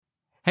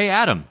Hey,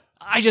 Adam,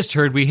 I just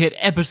heard we hit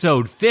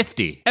episode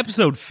 50.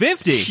 Episode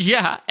 50?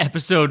 Yeah,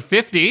 episode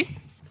 50.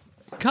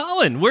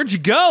 Colin, where'd you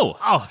go?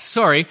 Oh,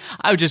 sorry.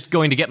 I was just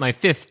going to get my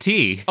fifth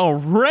tea.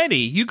 Already?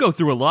 You go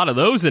through a lot of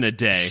those in a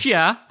day.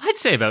 Yeah, I'd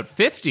say about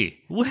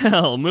 50.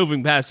 Well,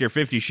 moving past your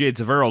 50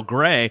 Shades of Earl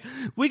Grey,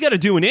 we gotta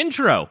do an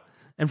intro.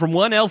 And from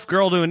one elf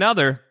girl to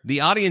another, the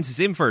audience is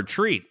in for a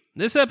treat.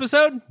 This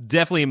episode,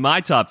 definitely in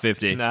my top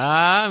 50.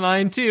 Nah,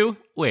 mine too.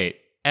 Wait,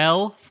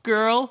 elf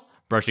girl?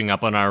 Brushing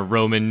up on our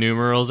Roman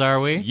numerals,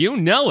 are we? You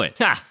know it.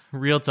 Ha!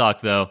 Real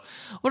talk, though.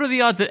 What are the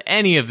odds that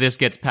any of this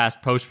gets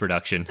past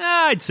post-production?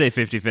 I'd say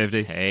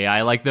 50-50. Hey,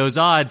 I like those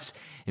odds.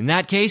 In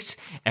that case,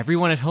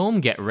 everyone at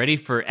home get ready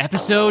for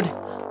episode...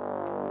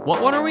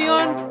 What one are we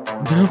on?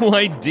 No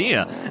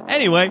idea.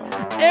 Anyway,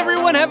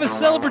 everyone have a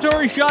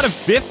celebratory shot of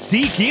fifth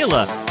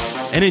tequila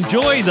and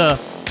enjoy the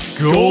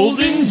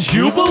Golden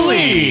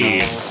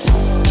Jubilee.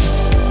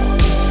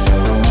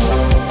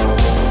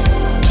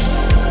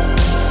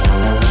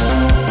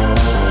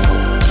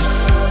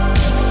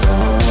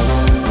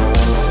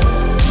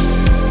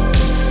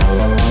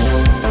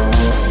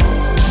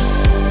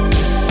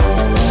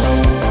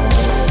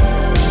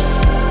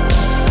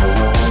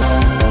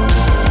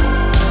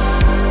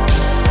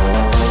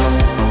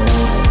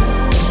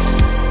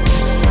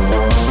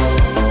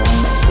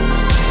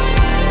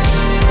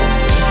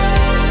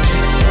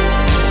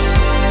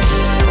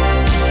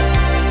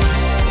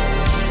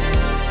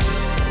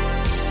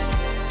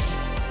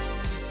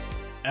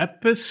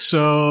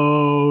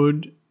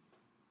 Episode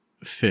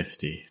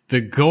 50.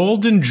 The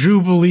Golden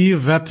Jubilee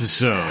of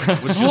episodes.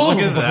 Look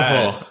at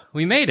that.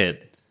 We made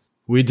it.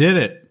 We did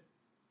it.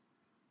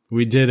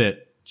 We did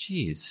it.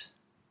 Jeez.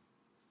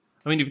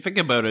 I mean, if you think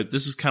about it,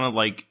 this is kind of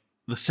like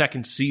the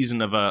second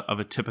season of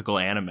a typical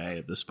anime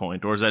at this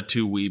point. Or is that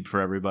too weeb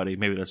for everybody?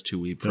 Maybe that's too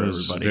weeb for That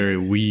was everybody. a very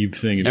weeb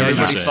thing to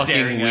Everybody's say. fucking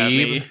Staring at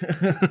me.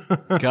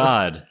 weeb.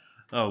 God.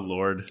 Oh,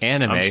 Lord.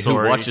 Anime. I'm Who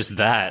sorry. watches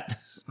that?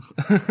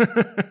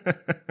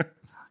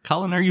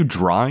 Colin, are you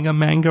drawing a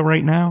manga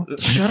right now?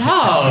 Shut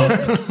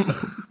up.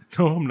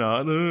 No, I'm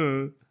not.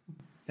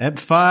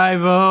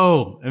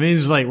 Ep50. I mean,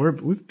 it's like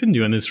we've been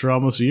doing this for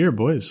almost a year,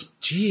 boys.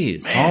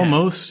 Jeez.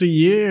 Almost a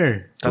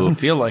year. Doesn't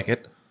feel like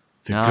it.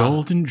 The No.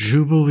 Golden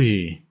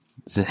Jubilee.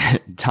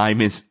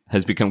 Time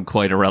has become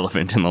quite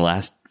irrelevant in the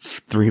last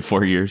 3 or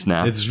 4 years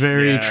now. It's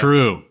very Yeah.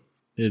 true.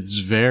 It's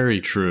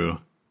very true.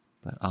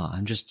 But,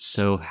 I'm just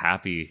so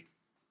happy.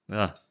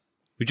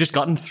 We've just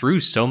gotten through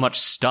so much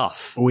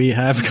stuff. We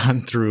have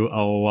gone through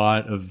a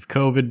lot of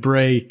COVID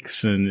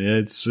breaks, and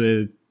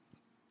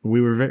we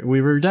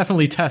were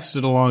definitely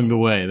tested along the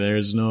way.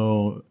 There's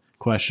no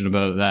question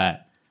about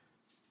that.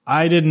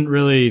 I don't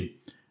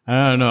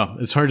know.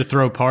 It's hard to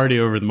throw a party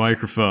over the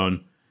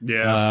microphone.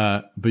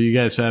 Yeah. But you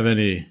guys have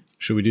any?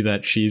 Should we do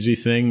that cheesy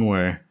thing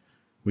where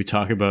we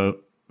talk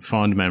about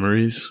fond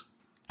memories?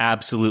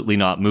 Absolutely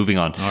not. Moving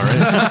on. All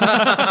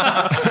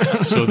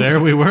right. So there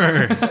we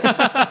were.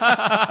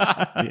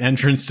 The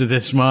entrance to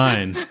this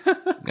mine.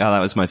 Oh, that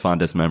was my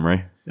fondest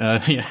memory.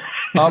 Yeah.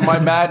 My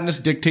madness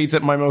dictates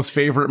that my most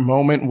favorite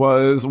moment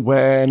was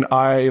when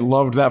I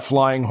loved that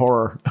flying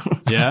horror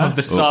Yeah.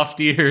 The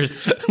soft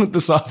ears. with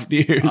the soft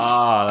ears.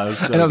 That was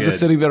so and I was good. just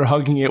sitting there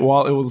hugging it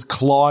while it was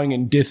clawing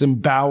and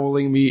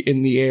disemboweling me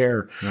in the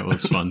air. That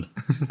was fun.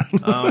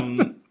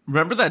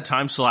 Remember that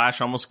time Slash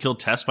almost killed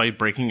Tess by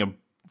breaking a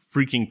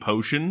freaking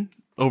potion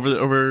over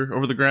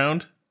the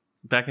ground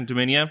back in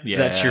Dominia? Yeah.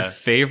 That's your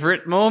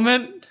favorite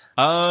moment?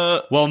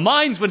 Well,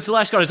 mine's when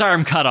Slash got his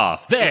arm cut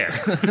off. There.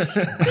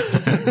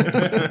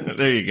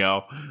 There you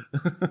go.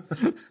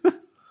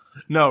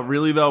 No,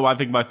 really though, I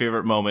think my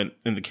favorite moment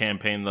in the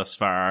campaign thus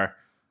far,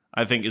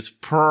 I think, is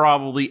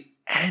probably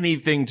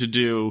anything to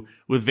do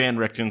with Van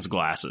Richten's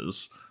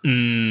glasses.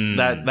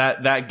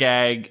 That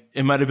gag,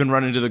 it might have been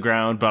run into the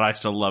ground, but I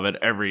still love it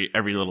every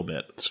little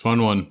bit. It's a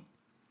fun one.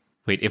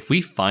 Wait, if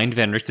we find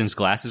Van Richten's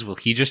glasses, will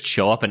he just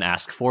show up and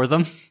ask for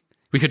them?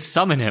 We could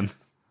summon him.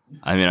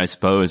 I mean, I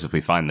suppose if we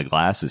find the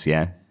glasses,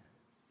 yeah.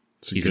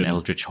 He's an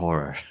eldritch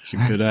horror. It's a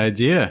good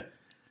idea.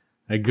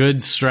 A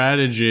good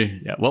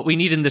strategy. Yeah, what we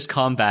need in this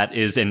combat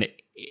is a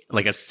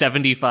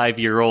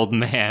 75-year-old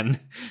man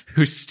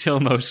who's still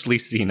mostly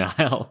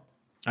senile.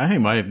 I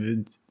think I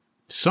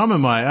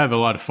have a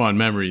lot of fond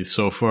memories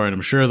so far, and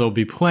I'm sure there'll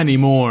be plenty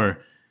more.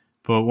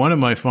 But one of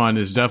my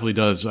fondest definitely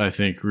does, I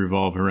think,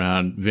 revolve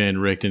around Van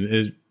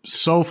Richten.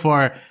 So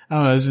far, I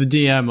don't know, as the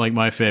DM, like,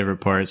 my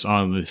favorite parts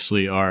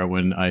honestly are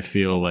when I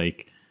feel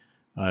like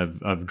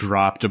I've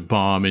dropped a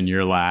bomb in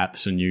your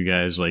laps and you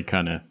guys like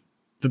kind of...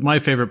 My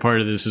favorite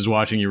part of this is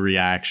watching your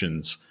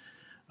reactions.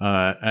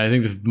 I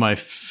think my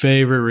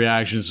favorite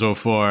reaction so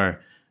far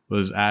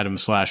was Adam /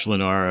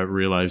 Lenara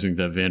realizing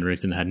that Van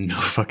Richten had no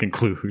fucking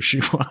clue who she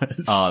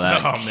was. Oh,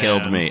 that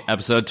killed man. me.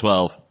 Episode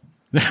 12.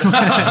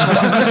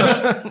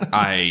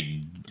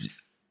 I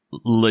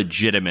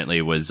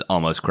legitimately was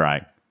almost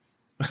crying.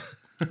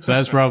 So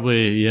that's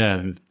probably,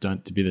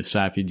 not to be the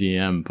sappy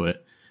DM,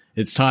 but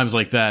it's times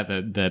like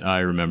that I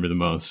remember the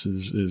most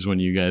is when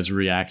you guys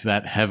react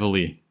that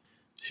heavily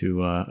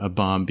to a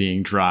bomb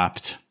being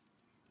dropped.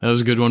 That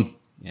was a good one.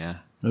 Yeah.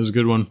 That was a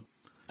good one.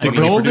 The mean, if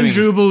we're Golden doing-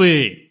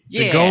 Jubilee.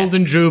 Yeah. The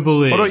Golden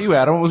Jubilee. What about you,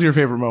 Adam? What was your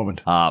favorite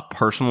moment?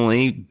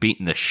 Personally,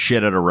 beating the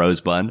shit out of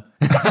Rosebud.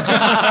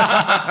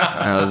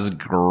 That was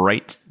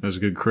great. That was a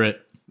good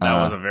crit.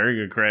 That was a very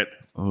good crit.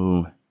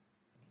 Ooh.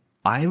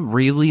 I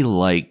really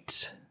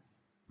liked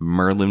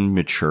Merlin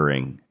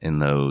maturing in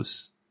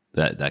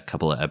that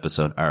couple of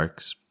episode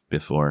arcs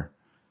before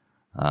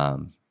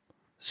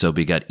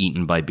Sobe got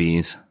eaten by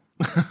bees.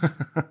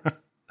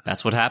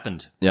 That's what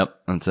happened.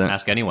 Yep, that's it.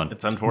 Ask anyone.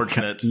 It's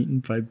unfortunate. Eaten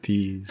by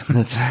peas.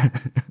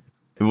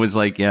 It was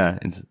like, yeah,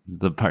 it's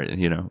the part,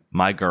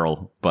 my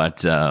girl,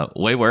 but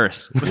way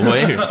worse.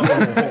 Way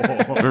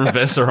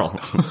visceral.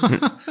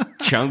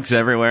 Chunks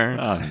everywhere.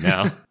 Oh,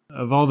 no.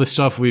 Of all the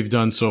stuff we've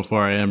done so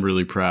far, I am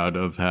really proud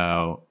of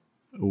how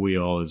we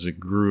all as a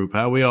group,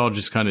 how we all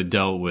just kind of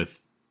dealt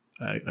with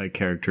a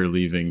character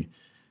leaving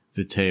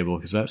the table,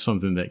 because that's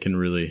something that can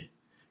really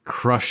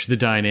crush the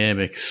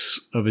dynamics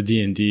of a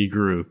D&D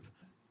group.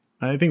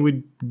 I think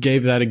we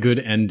gave that a good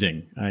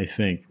ending. I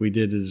think we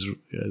did as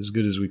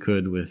good as we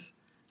could with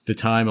the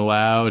time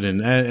allowed.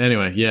 And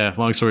anyway, yeah,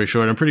 long story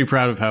short, I'm pretty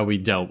proud of how we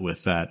dealt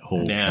with that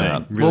whole thing.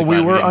 Really Well, we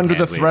glad were didn't under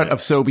the can't threat leave of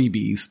Sobe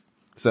bees.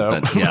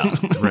 So, But, yeah.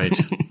 Right.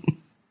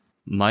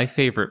 My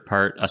favorite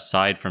part,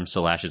 aside from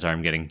Salash's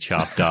arm getting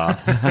chopped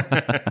off,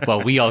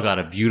 while we all got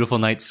a beautiful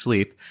night's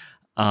sleep,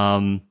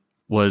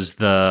 was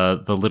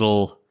the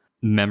little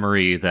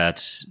memory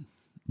that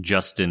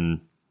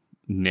Justin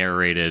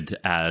narrated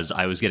as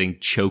I was getting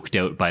choked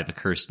out by the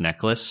cursed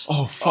necklace.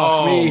 oh,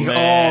 fuck me.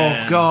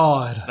 man. Oh,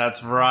 God.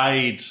 That's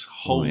right.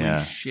 Holy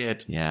yeah.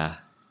 shit. Yeah,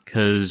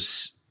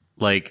 because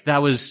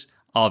that was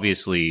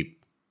obviously,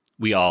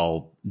 we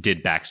all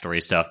did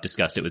backstory stuff,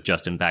 discussed it with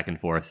Justin back and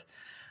forth.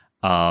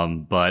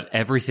 But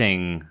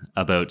everything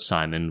about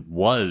Simon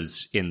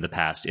was in the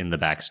past, in the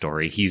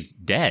backstory. He's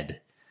dead.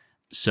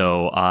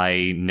 So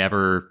I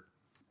never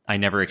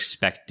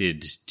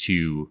expected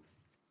to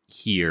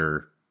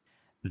hear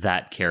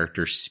that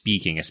character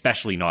speaking,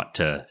 especially not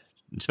to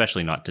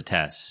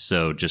Tess.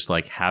 So just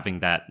having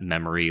that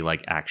memory,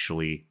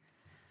 actually,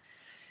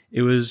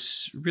 it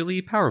was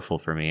really powerful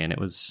for me, and it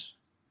was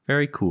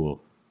very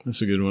cool.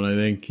 That's a good one, I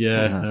think.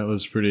 Yeah, that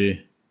was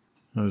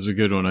a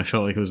good one. I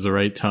felt like it was the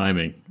right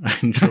timing. I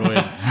enjoyed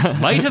it.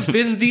 Might have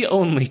been the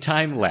only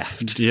time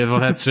left. Yeah, well,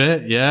 that's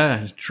it.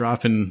 Yeah,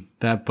 dropping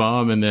that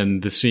bomb and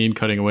then the scene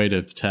cutting away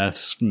to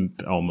Tess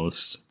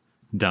almost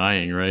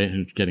dying, right?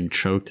 And getting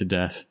choked to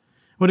death.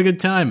 What a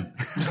good time.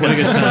 What a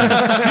good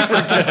time.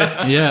 Super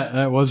good. Yeah,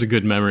 that was a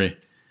good memory.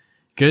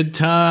 Good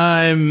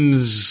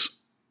times.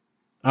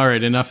 All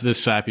right, enough of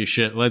this sappy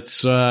shit. Let's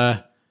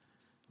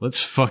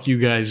fuck you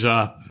guys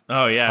up.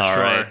 Oh, yeah, All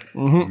sure. right.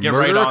 Get Murder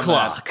right on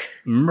o'clock.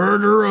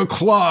 Murder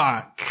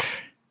o'clock.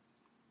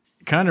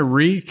 Kind of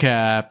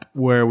recap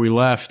where we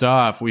left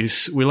off. We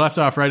left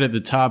off right at the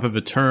top of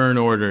a turn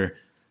order.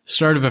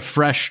 Start of a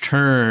fresh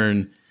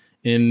turn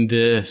in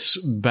this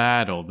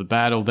battle. The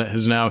battle that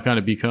has now kind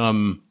of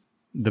become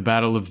the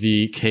battle of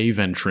the cave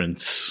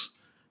entrance.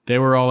 They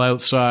were all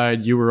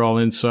outside. You were all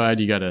inside.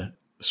 You got a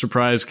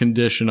surprise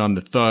condition on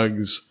the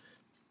thugs.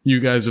 You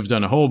guys have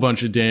done a whole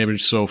bunch of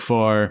damage so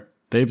far.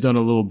 They've done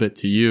a little bit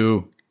to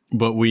you.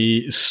 But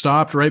we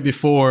stopped right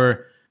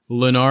before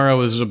Lenara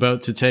was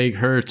about to take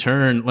her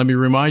turn. Let me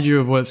remind you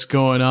of what's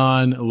going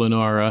on,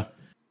 Lenara.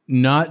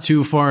 Not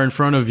too far in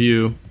front of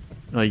you,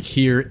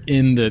 here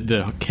in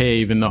the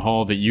cave, in the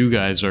hall that you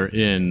guys are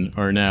in,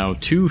 are now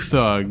two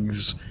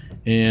thugs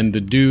and the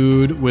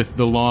dude with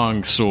the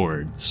long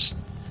swords.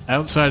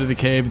 Outside of the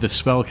cave, the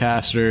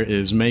spellcaster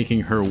is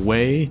making her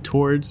way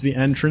towards the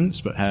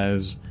entrance, but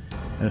has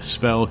a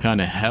spell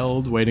kind of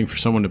held, waiting for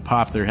someone to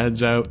pop their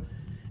heads out.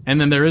 And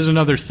then there is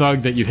another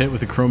thug that you hit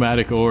with a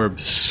chromatic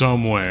orb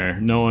somewhere.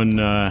 No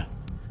one,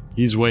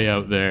 he's way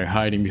out there,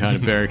 hiding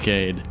behind a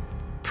barricade,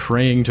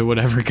 praying to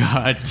whatever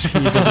gods he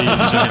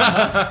believes in.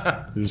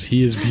 Because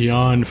he is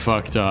beyond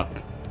fucked up.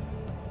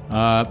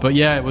 But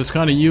yeah, it was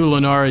kind of you,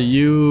 Lenara.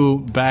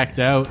 You backed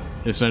out,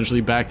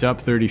 essentially backed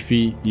up 30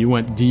 feet. You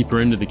went deeper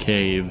into the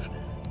cave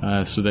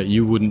so that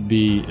you wouldn't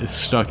be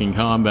stuck in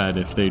combat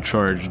if they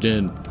charged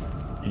in.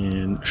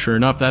 And sure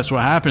enough, that's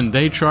what happened.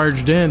 They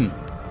charged in.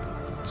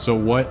 So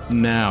what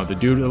now? The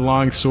dude with the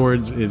long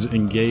swords is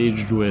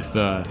engaged with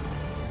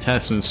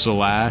Tess and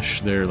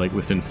Salash. They're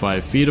within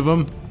 5 feet of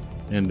him.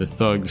 And the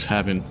thugs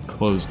haven't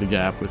closed the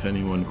gap with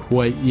anyone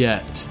quite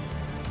yet.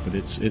 But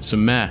it's a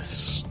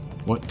mess.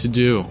 What to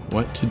do?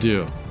 What to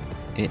do?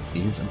 It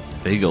is a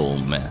big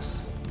old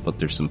mess. But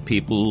there's some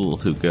people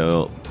who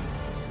go,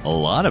 a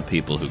lot of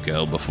people who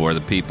go before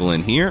the people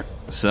in here.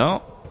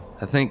 So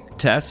I think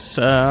Tess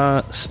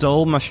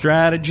stole my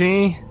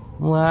strategy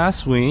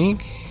last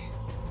week.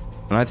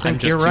 And I think I'm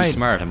just you're too right.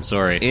 smart. I'm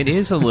sorry. It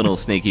is a little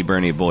sneaky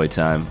Bernie boy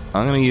time.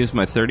 I'm going to use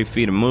my 30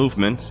 feet of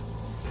movement,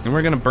 and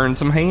we're going to burn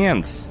some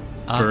hands.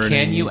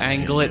 Can you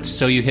angle it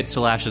so you hit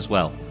Salash as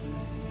well?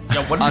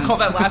 Yeah, what did you call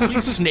that last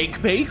week?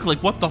 Snake bake?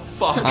 What the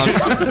fuck?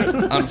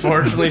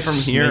 Unfortunately, from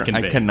here, Snake and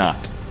I bake.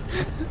 cannot.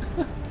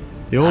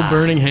 The old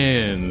burning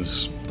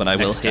hands. But I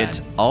will Next hit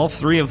time. all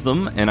 3 of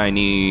them, and I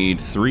need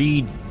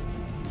 3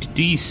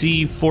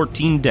 DC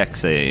 14 deck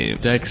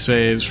saves. Deck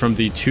saves from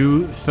the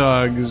 2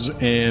 thugs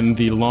and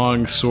the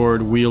long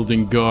sword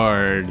wielding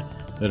guard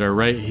that are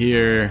right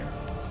here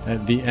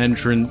at the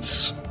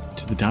entrance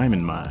to the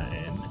diamond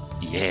mine.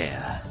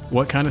 Yeah.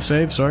 What kind of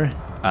save? Sorry?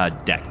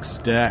 Dex.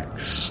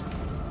 Dex.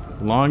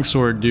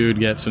 Longsword dude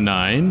gets a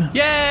 9.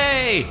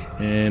 Yay!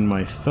 And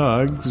my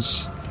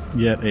thugs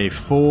get a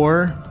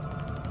 4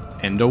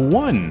 and a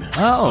 1.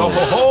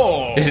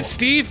 Oh. Is it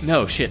Steve?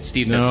 No, shit.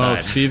 Steve's No,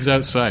 outside. Steve's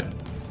outside.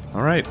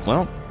 All right.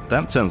 Well,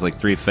 that sounds like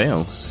 3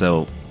 fails.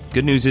 So,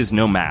 good news is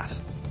no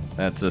math.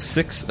 That's a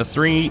 6, a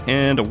 3,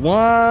 and a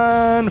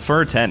 1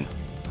 for a 10.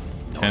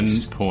 10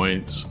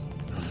 points.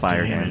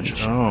 Fire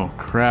damage. Oh,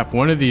 crap.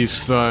 One of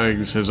these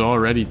thugs has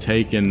already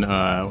taken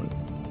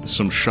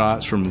some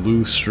shots from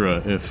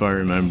Lustra, if I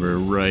remember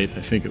right.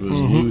 I think it was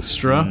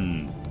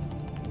Lustra.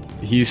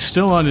 He's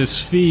still on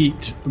his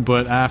feet,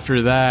 but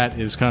after that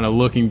is kind of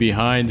looking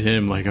behind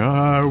him like,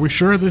 are we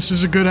sure this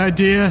is a good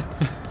idea?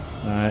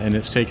 And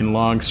it's taken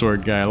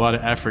Longsword Guy a lot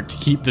of effort to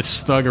keep this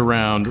thug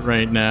around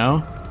right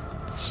now.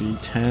 See,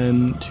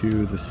 10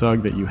 to the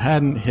thug that you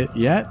hadn't hit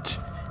yet,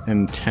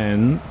 and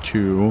 10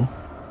 to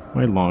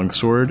my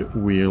longsword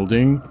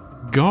wielding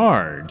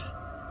guard.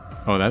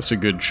 Oh, that's a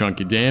good chunk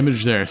of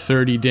damage there.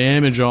 30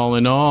 damage all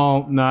in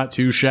all. Not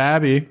too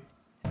shabby.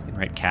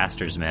 Right,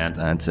 casters, man.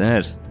 That's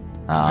it.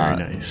 Very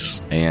nice.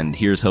 And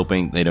here's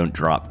hoping they don't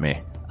drop me.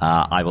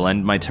 I will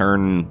end my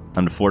turn,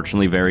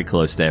 unfortunately, very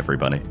close to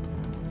everybody.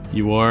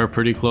 You are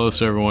pretty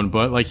close, everyone.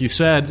 But like you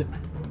said,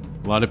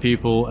 a lot of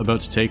people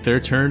about to take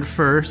their turn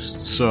first.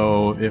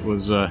 So it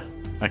was a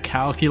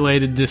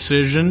calculated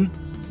decision.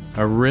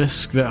 A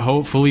risk that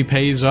hopefully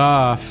pays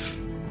off.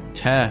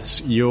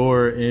 Tess,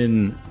 you're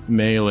in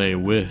melee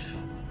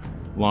with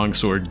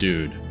Longsword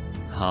Dude.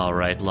 All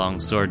right,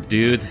 longsword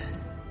dude.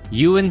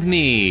 You and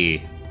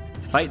me.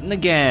 Fighting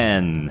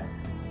again.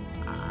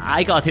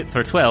 I got hit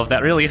for 12.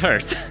 That really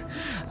hurt.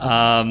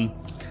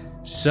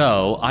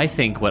 So I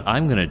think what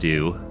I'm going to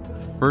do,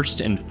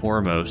 first and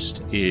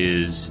foremost,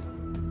 is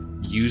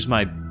use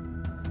my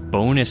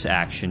bonus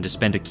action to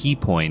spend a key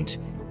point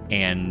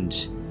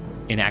and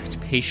enact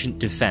Patient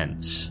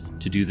Defense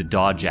to do the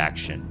dodge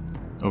action.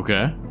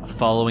 Okay.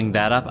 Following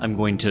that up, I'm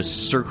going to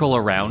circle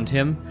around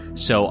him,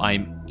 so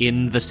I'm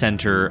in the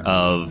center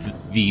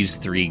of these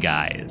 3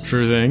 guys.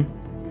 Sure thing.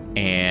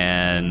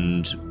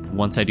 And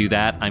once I do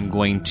that, I'm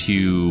going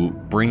to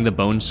bring the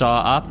bone saw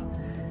up,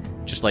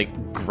 just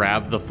like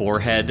grab the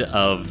forehead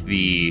of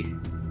the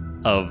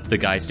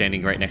guy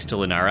standing right next to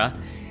Linara,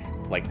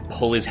 like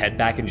pull his head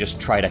back and just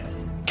try to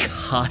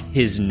cut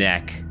his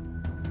neck,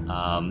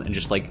 and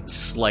just like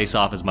slice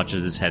off as much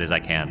of his head as I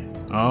can.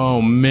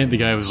 Oh, man, the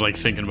guy was like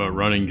thinking about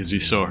running because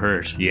he's so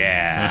hurt.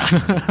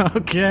 Yeah.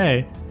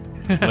 Okay.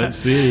 Let's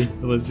see.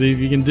 Let's see if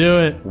you can do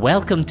it.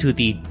 Welcome to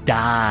the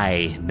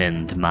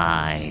diamond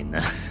mine.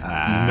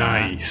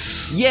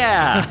 Nice.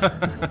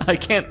 Yeah. I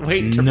can't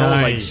wait to roll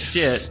like Nice.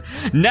 shit.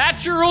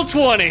 Natural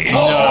 20.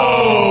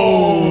 Oh!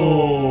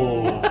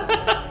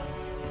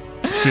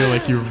 I feel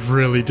like you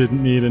really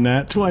didn't need a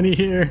nat 20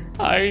 here.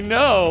 I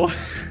know.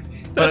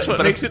 That's what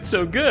makes it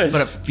so good.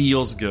 But it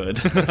feels good.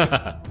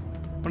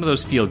 One of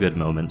those feel-good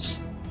moments.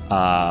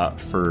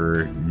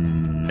 For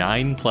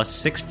 9 plus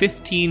 6,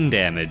 15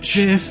 damage.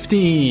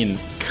 15.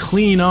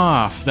 Clean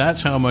off.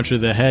 That's how much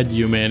of the head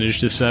you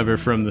managed to sever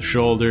from the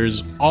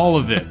shoulders. All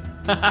of it.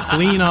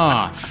 Clean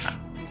off.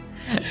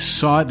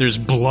 Saw it. There's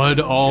blood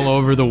all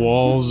over the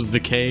walls of the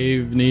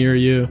cave near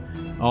you.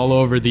 All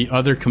over the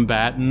other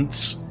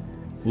combatants.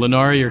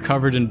 Lenari, you're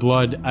covered in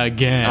blood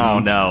again. Oh,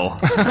 no.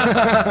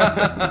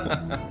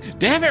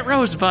 Damn it,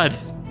 Rosebud.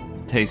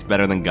 Tastes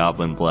better than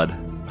goblin blood.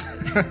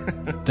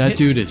 That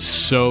dude is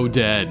so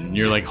dead, and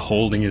you're like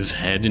holding his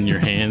head in your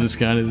hands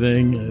kind of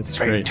thing. That's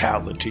great.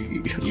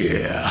 Fatality.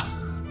 Yeah.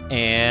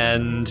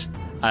 And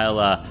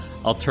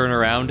I'll turn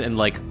around and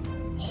like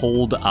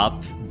hold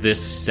up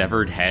this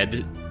severed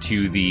head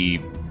to the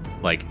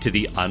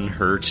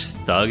unhurt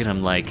thug, and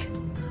I'm like,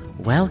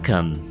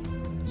 welcome.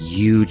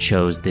 You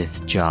chose this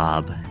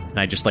job. And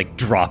I just like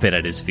drop it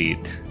at his feet.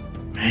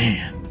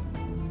 Man.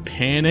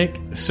 Panic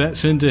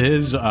sets into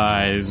his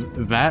eyes,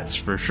 that's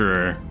for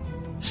sure.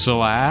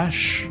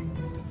 Slash,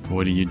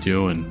 what are you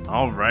doing?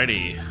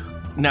 Alrighty.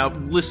 Now,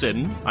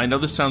 listen, I know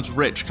this sounds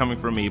rich coming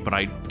from me, but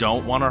I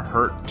don't want to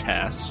hurt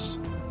Tess.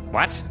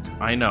 What?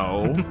 I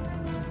know.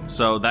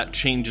 So that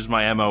changes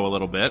my MO a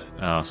little bit.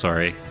 Oh,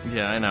 sorry.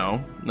 Yeah, I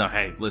know. No,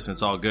 hey, listen,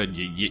 it's all good.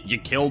 You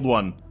killed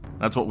one.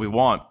 That's what we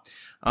want.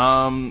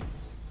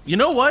 You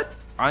know what?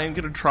 I am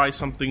going to try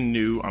something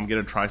new. I'm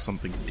going to try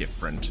something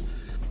different.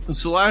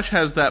 Slash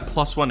has that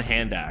 +1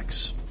 hand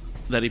axe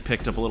that he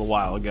picked up a little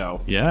while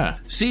ago. Yeah.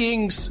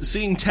 Seeing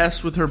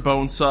Tess with her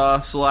bone saw,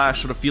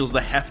 Slash sort of feels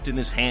the heft in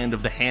his hand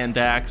of the hand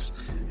axe,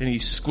 and he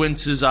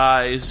squints his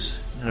eyes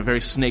in a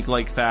very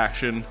snake-like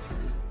fashion,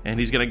 and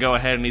he's going to go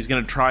ahead and he's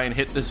going to try and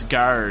hit this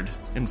guard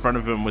in front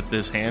of him with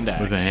this hand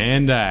axe. With a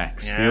hand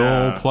axe. Yeah. The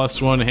old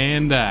 +1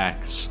 hand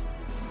axe.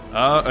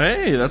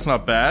 Hey, that's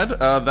not bad.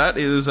 That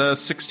is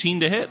 16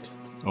 to hit.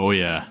 Oh,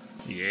 yeah.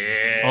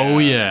 Yeah. Oh,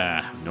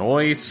 yeah.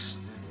 Nice.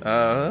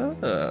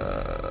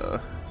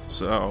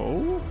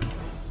 So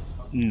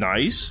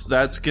nice.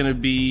 That's gonna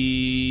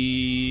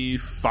be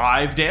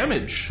 5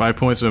 damage. 5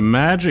 points of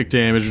magic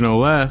damage, no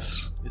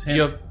less.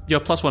 You have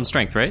 +1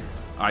 strength, right?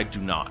 I do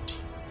not.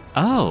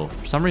 Oh,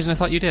 for some reason I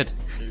thought you did.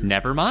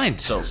 Never mind.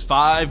 So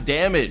 5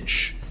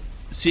 damage.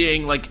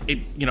 Seeing like it,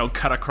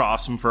 cut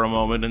across him for a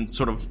moment and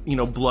sort of,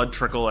 blood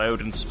trickle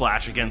out and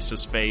splash against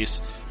his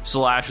face.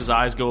 Slash's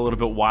eyes go a little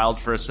bit wild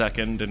for a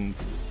second, and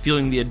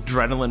feeling the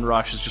adrenaline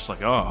rush is just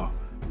like, oh,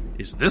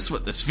 is this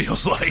what this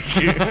feels like?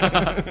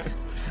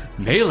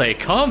 Melee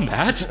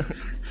combat?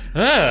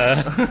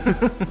 Yeah,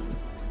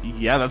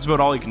 that's about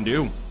all he can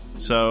do.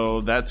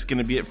 So that's going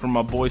to be it from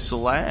my boy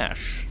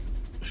Slash.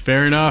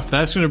 Fair enough.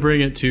 That's going to bring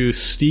it to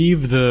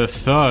Steve the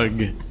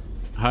Thug,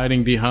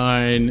 hiding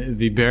behind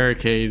the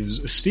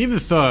barricades. Steve the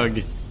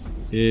Thug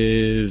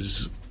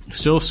is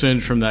still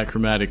singed from that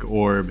chromatic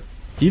orb.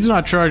 He's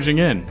not charging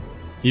in.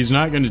 He's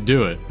not going to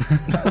do it.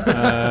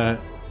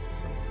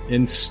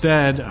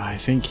 Instead, I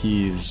think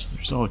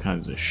there's all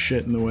kinds of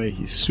shit in the way.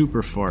 He's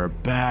super far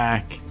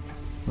back.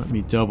 Let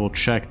me double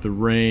check the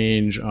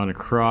range on a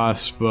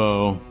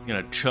crossbow.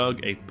 Gonna chug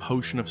a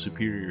potion of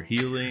superior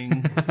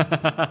healing.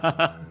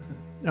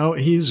 Oh,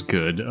 he's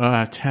good.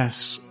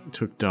 Tess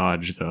took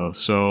dodge, though,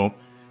 so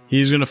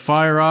he's going to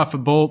fire off a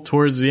bolt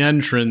towards the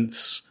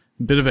entrance.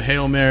 Bit of a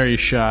Hail Mary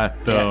shot,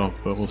 though,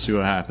 but we'll see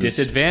what happens.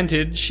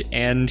 Disadvantage,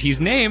 and he's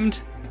named.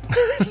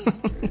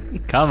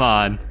 Come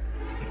on.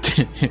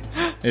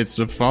 It's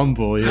a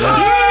fumble, yeah.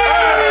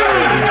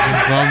 It's a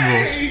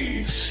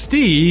fumble.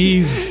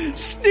 Steve!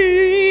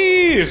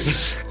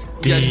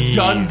 You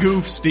done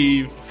goof,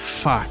 Steve.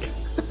 Fuck.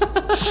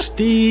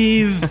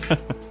 Steve!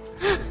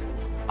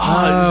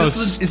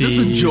 Is this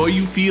the joy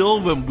you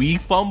feel when we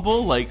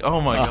fumble? Like, oh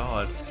my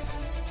god.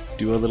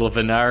 Do a little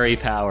Venari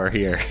power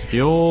here.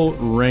 The old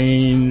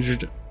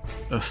ranged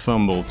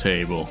fumble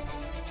table.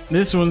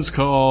 This one's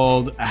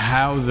called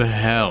How the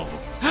Hell.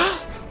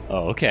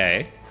 Oh,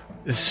 okay.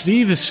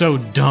 Steve is so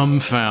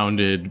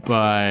dumbfounded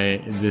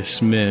by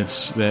this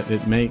miss that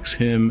it makes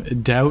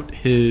him doubt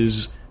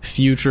his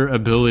future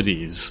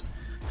abilities.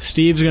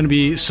 Steve's going to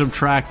be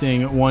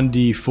subtracting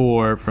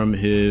 1d4 from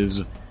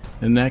his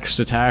next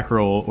attack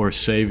roll or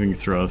saving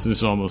throw. This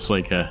is almost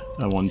like a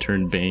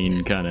one-turn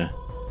Bane kind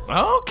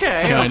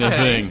of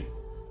thing.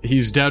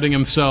 He's doubting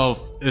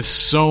himself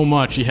so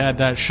much. He had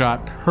that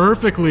shot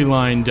perfectly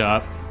lined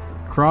up,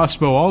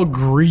 crossbow all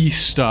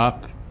greased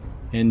up,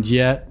 and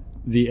yet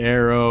the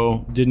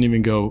arrow didn't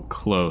even go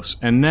close.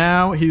 And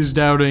now he's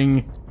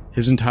doubting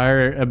his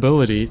entire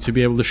ability to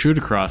be able to shoot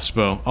a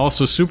crossbow.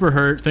 Also super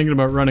hurt, thinking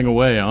about running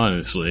away,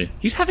 honestly.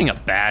 He's having a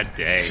bad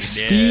day.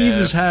 Steve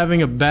is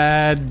having a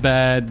bad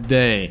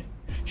day.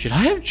 Should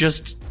I have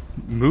just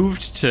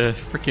moved to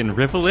frickin'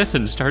 Rivalis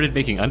and started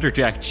making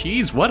underjack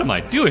cheese? What am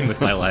I doing with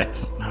my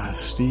life?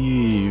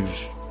 Steve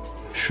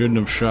shouldn't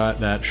have shot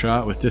that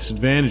shot with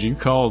disadvantage. You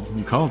called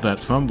that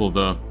fumble,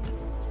 though.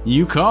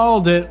 You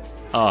called it.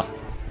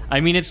 I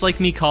mean, it's like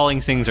me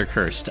calling things are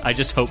cursed. I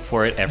just hope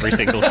for it every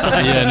single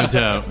time. Yeah, no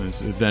doubt.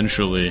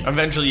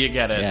 Eventually you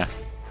get it. Yeah.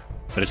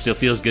 But it still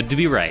feels good to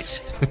be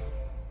right.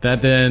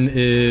 That then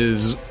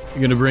is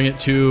going to bring it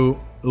to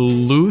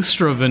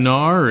Lustra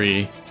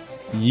Venari.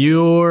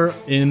 You're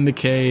in the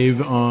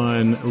cave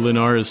on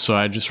Linara's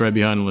side, just right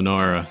behind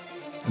Linara.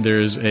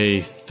 There's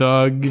a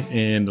thug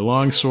and a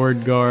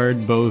longsword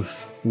guard,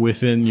 both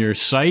within your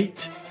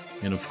sight.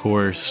 And of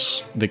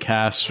course, the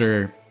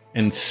caster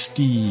and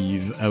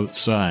Steve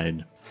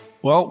outside.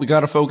 Well, we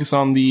got to focus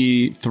on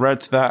the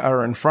threats that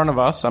are in front of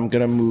us. I'm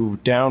going to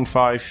move down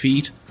 5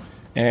 feet,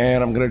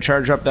 and I'm going to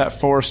charge up that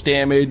force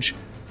damage.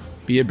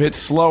 Be a bit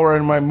slower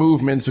in my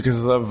movements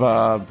because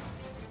of,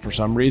 for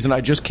some reason,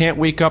 I just can't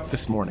wake up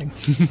this morning.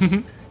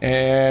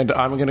 And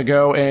I'm going to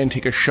go and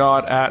take a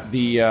shot at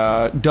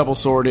the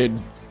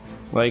double-sworded,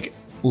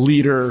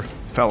 leader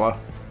fella.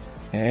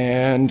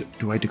 And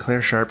do I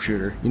declare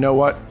sharpshooter? You know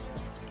what?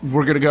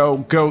 We're going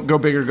to go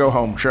big or go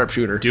home.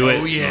 Sharpshooter. Do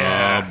it. Oh,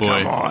 yeah. Oh,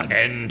 boy. Come on.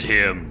 End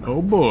him.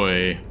 Oh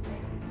boy.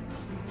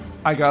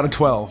 I got a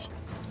 12.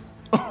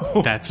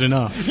 That's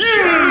enough.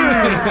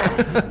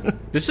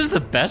 This is the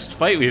best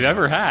fight we've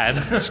ever had.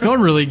 It's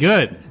going really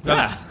good.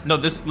 Yeah. No,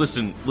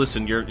 listen,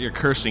 you're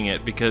cursing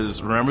it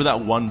because remember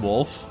that one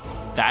wolf?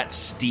 That's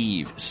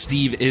Steve.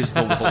 Steve is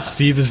the wolf.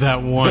 Steve is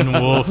that one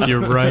wolf. You're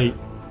right.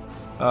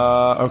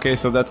 Okay,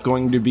 so that's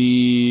going to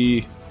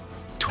be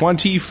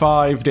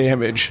 25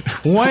 damage.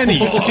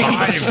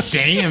 25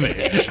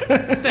 damage.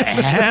 What the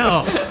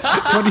hell?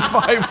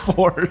 25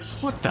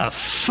 force. What the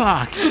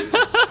fuck?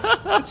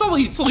 It's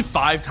only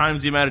 5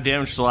 times the amount of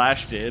damage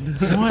Slash did.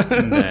 What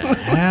in the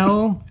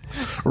hell?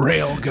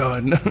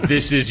 Railgun.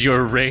 This is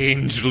your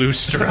range,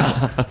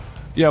 Lustra.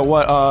 Yeah,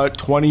 what,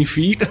 20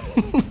 feet?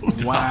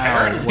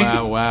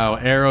 Wow.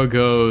 Arrow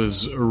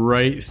goes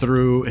right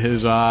through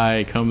his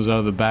eye, comes out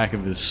of the back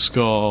of his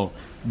skull.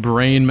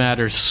 Brain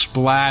matter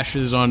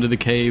splashes onto the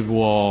cave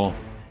wall,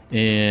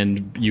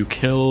 and you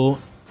kill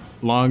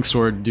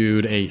Longsword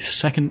Dude a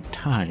second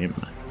time.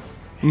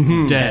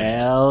 Dead.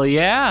 Hell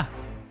yeah.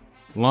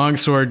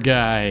 Longsword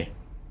guy,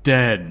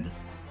 dead.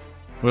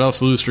 What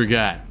else Looster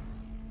got?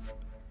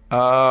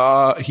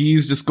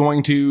 He's just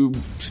going to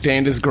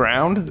stand his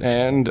ground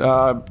and,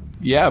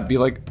 be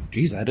like,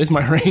 geez, that is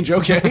my range,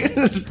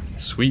 okay.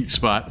 Sweet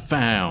spot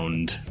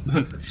found.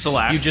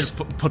 Slash just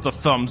puts a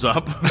thumbs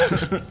up.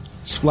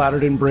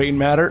 Splattered in brain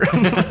matter.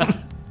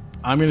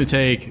 I'm going to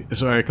take...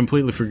 Sorry, I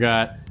completely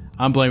forgot.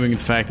 I'm blaming the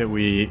fact that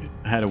we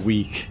had a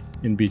week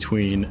in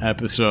between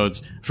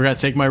episodes. I forgot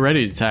to take my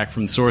ready attack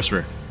from the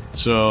sorcerer.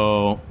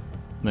 So,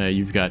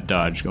 you've got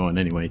dodge going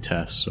anyway,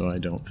 Tess, so I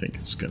don't think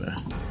it's going to...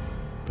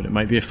 But it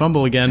might be a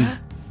fumble again.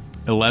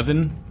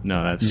 11?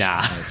 No,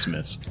 that's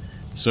miss.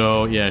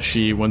 So, yeah,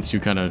 she, once you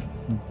kind of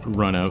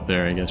run out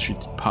there, I guess she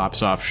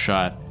pops off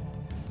shot.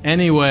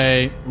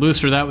 Anyway,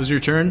 Looster, that was your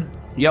turn?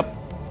 Yep.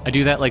 I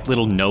do that like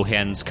little no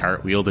hands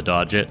cartwheel to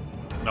dodge it.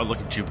 Now look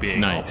at you being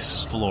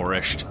Nice. all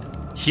flourished.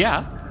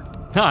 Yeah.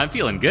 No, I'm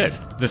feeling good.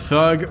 The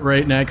thug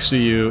right next to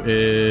you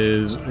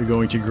is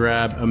going to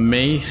grab a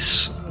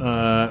mace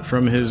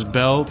from his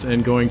belt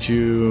and going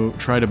to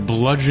try to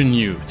bludgeon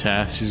you,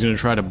 Tess. He's going to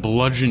try to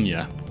bludgeon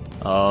you.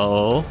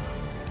 Oh.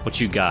 What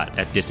you got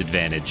at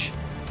disadvantage?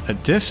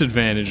 At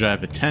disadvantage, I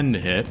have a 10 to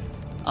hit.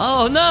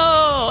 Oh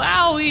no!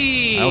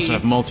 Owie! I also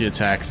have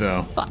multi-attack,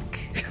 though. Fuck.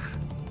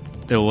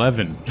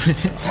 11.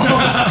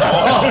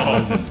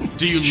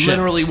 Do you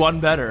literally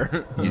one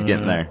better? He's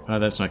getting there. Oh,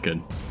 that's not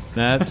good.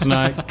 That's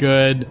not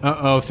good.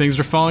 Uh-oh, things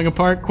are falling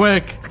apart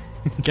quick.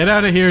 Get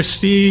out of here,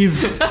 Steve.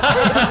 Get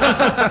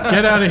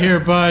out of here,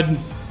 bud.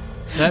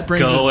 That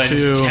brings Go it and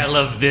to tell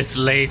of this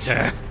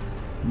later.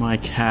 my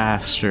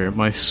caster,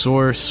 my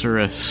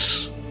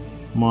sorceress,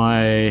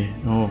 my...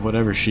 Oh,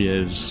 whatever she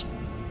is.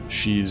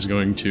 She's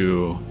going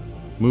to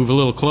move a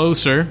little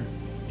closer,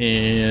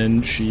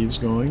 and she's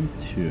going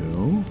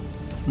to...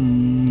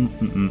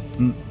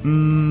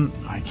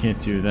 I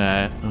can't do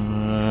that.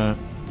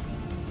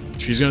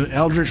 She's going to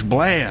Eldritch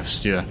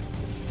Blast you.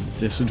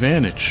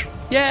 Disadvantage.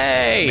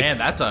 Yay! Man,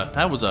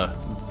 that was a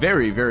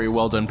very, very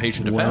well done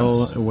patient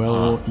defense.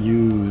 Well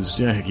used.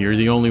 Yeah, you're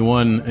the only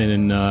one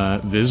in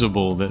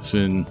visible that's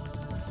in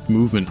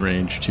movement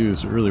range, too,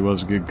 so it really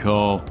was a good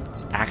call.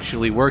 It's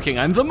actually working.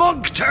 I'm the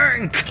monk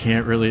tank!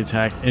 Can't really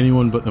attack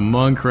anyone but the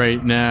monk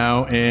right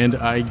now, and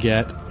I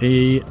get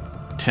a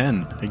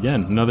 10.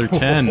 Again, another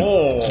 10.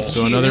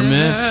 So another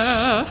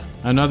miss.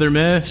 Another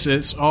miss.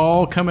 It's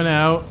all coming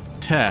out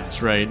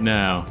Tess right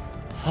now.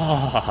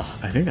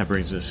 I think that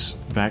brings us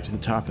back to the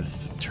top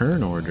of the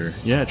turn order.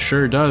 Yeah, it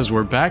sure does.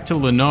 We're back to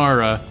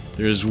Lenara.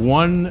 There's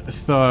one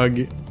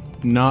thug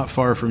not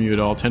far from you at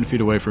all, 10 feet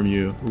away from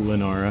you,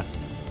 Lenara.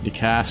 The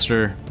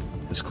caster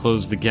has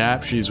closed the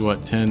gap. She's,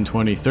 10,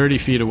 20, 30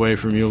 feet away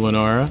from you,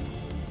 Lenara.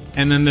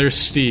 And then there's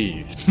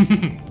Steve.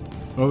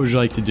 What would you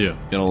like to do?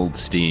 Good old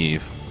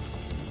Steve.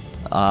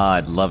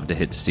 I'd love to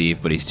hit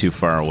Steve, but he's too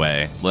far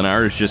away.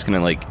 Lenara's just going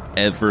to,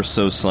 ever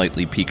so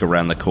slightly peek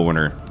around the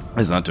corner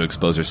as not to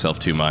expose herself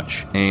too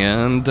much.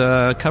 And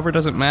cover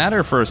doesn't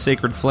matter for a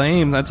Sacred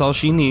Flame. That's all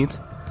she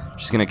needs.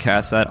 She's going to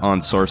cast that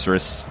on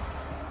Sorceress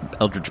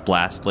Eldritch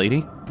Blast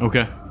Lady.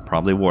 Okay.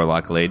 Probably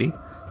Warlock Lady.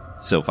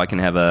 So if I can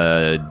have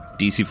a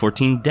DC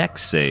 14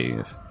 Dex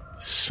save.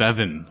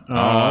 7.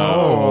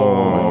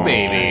 Oh,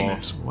 baby.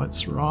 Goodness,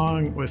 what's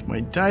wrong with my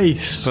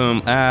dice?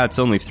 It's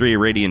only 3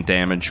 radiant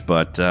damage,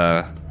 but...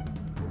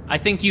 I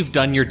think you've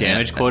done your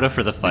damage quota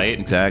for the fight.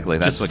 Exactly,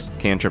 that's what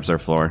cantrips are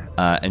for.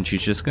 And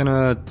she's just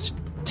gonna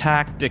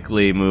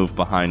tactically move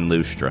behind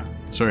Lustra.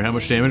 Sorry, how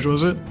much damage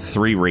was it?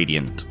 3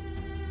 radiant.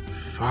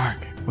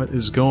 Fuck. What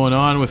is going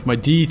on with my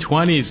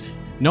D20s?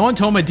 No one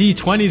told my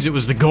D20s it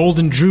was the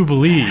Golden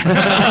Jubilee.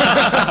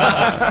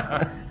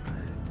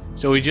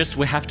 So we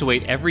have to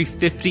wait every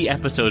 50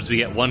 episodes we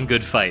get one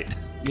good fight.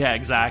 Yeah,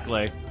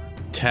 exactly.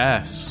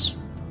 Tess.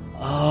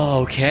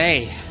 Oh,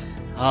 okay.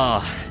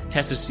 Oh,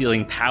 Tess is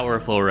feeling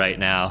powerful right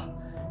now.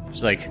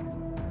 She's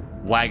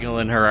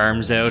waggling her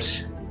arms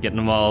out, getting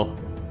them all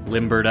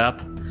limbered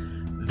up.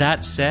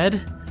 That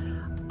said,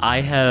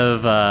 I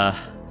have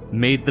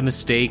made the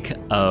mistake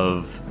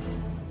of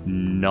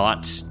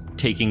not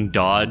taking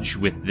dodge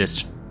with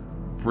this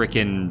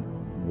frickin'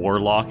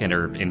 warlock and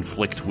her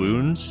inflict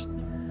wounds.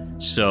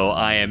 So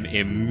I am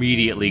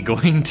immediately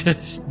going to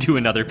do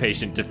another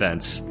patient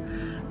defense.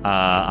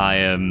 I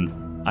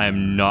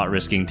am not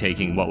risking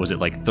taking,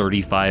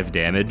 35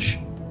 damage?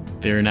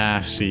 They're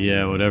nasty,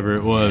 yeah, whatever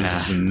it was.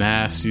 It's a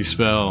nasty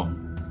spell.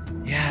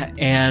 Yeah,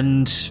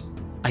 and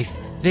I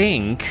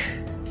think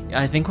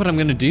what I'm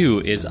going to do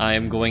is I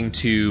am going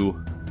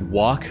to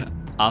walk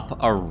up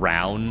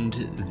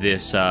around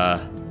this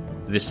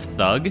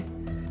thug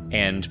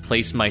and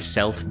place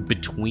myself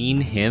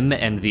between him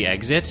and the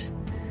exit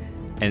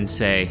and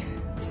say,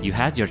 "You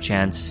had your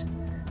chance.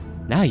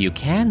 Now you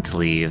can't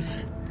leave."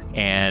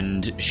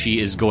 And she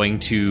is going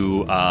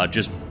to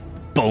just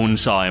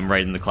bonesaw him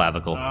right in the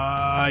clavicle.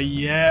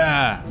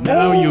 Yeah.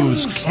 Now you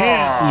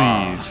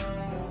can't leave.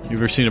 You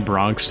ever seen A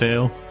Bronx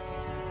Tale?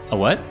 A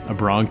what? A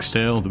Bronx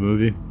Tale, the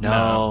movie?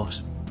 No.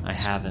 I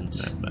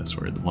haven't. That's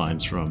where the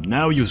line's from.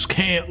 Now you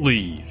can't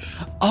leave.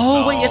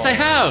 Oh, wait, yes, I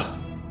have.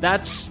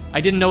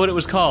 I didn't know what it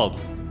was called.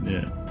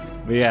 Yeah.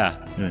 But yeah.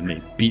 And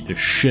they beat the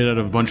shit out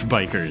of a bunch of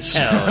bikers.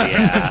 Hell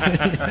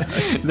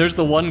yeah. There's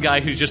the one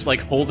guy who's just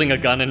like holding a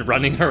gun and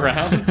running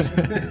around.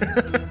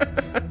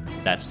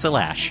 That's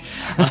Slash.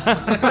 But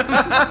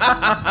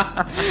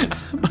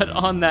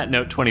on that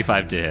note,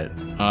 25 to hit.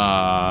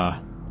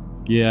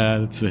 Yeah,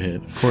 that's a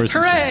hit. Of course.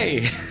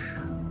 Hooray!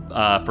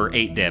 For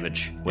 8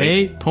 damage.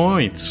 Wait. 8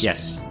 points.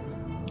 Yes.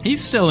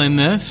 He's still in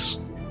this.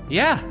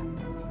 Yeah.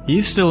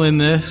 He's still in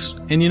this.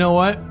 And you know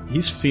what?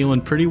 He's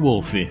feeling pretty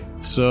wolfy.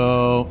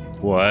 So...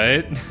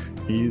 What?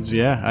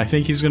 I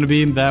think he's going to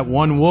be that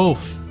one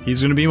wolf.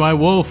 He's going to be my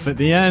wolf at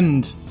the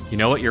end. You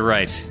know what? You're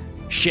right.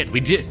 Shit,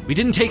 we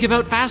didn't take him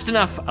out fast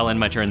enough. I'll end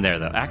my turn there,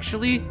 though.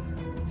 Actually,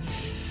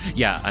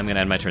 yeah, I'm going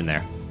to end my turn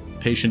there.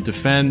 Patient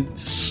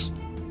defense,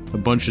 a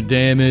bunch of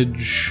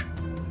damage.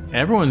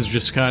 Everyone's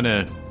just kind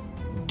of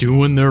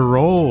doing their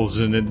roles,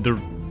 and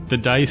the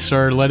dice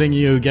are letting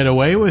you get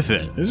away with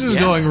it. This is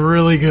going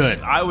really good.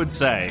 I would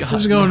say. This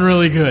is going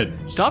really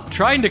good. Stop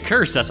trying to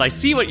curse us. I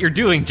see what you're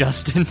doing,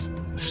 Justin.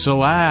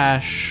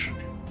 Slash,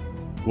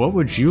 what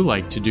would you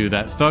like to do?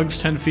 That thug's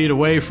 10 feet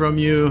away from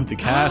you. The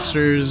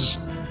caster's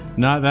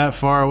not that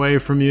far away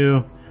from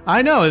you.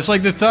 I know, it's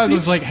like the thug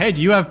was like, hey,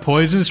 do you have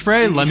poison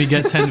spray? Let me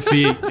get 10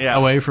 feet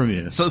away from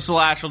you. So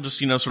Slash will just,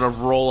 sort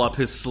of roll up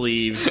his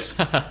sleeves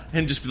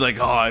and just be like,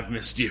 oh, I've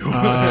missed you.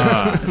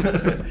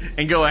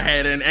 And go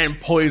ahead and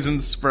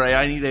poison spray.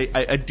 I need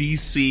a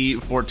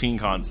DC 14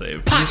 con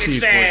save. Pocket DC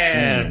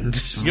sand!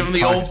 14. Give him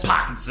the old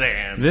pocket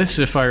sand. This,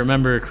 if I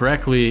remember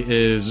correctly,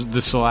 is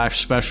the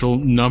Slash special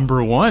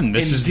number 1.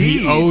 This is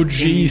the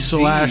OG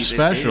Slash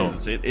special.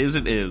 It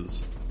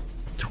is.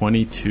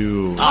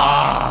 22.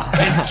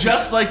 And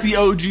just like the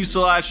OG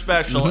Slash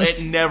special,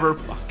 it never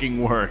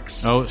fucking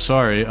works. Oh,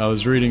 sorry. I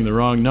was reading the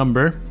wrong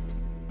number.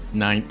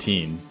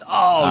 19.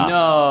 Oh,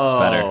 no.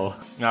 Better.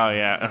 Oh,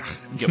 yeah.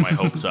 Get my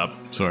hopes up.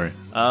 Sorry.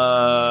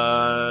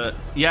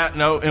 Yeah,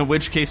 no, in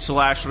which case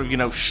Slash sort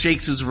of,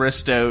 shakes his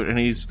wrist out and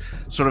he's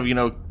sort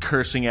of,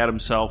 cursing at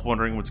himself,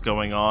 wondering what's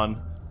going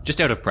on.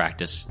 Just out of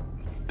practice.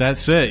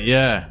 That's it,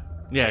 yeah.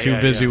 Yeah, Too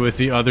busy with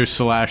the other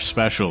Slash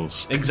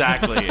specials.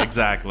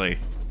 Exactly.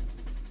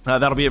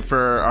 That'll be it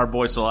for our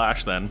boy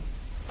Slash, then.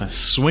 A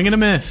swing and a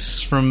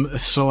miss from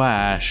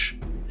Slash.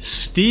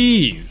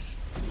 Steve.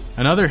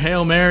 Another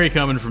Hail Mary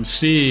coming from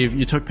Steve.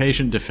 You took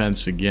patient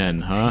defense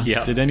again, huh?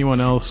 Yeah. Did anyone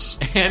else?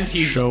 And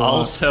he's show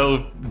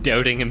also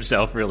doubting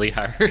himself really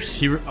hard.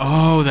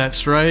 Oh,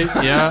 that's right.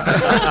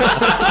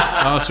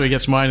 Yeah. So he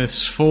gets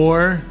 -4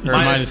 or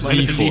minus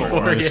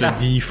D4. It's a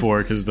D4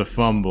 because the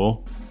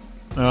fumble.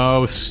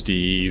 Oh,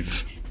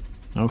 Steve.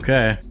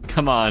 Okay.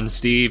 Come on,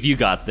 Steve. You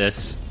got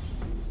this.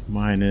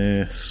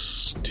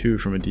 -2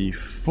 from a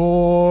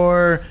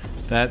D4.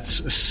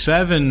 That's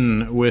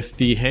 7 with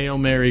the Hail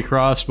Mary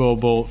crossbow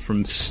bolt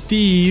from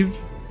Steve.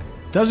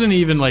 Doesn't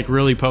even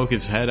really poke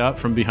his head up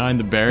from behind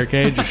the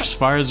barricade. Just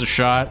fires a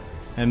shot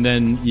and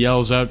then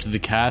yells out to the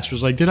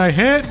casters like, "Did I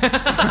hit?"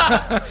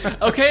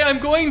 Okay, I'm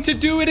going to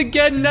do it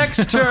again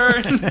next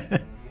turn.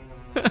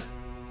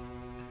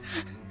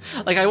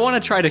 I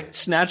want to try to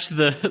snatch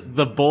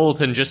the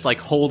bolt and just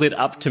hold it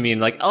up to me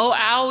and oh,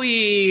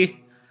 owie.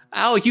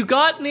 Ow, you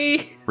got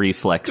me!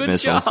 Reflect Good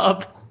missiles.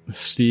 job.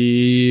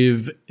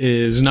 Steve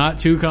is not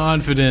too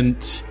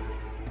confident.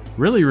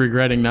 Really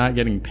regretting not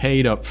getting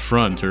paid up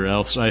front, or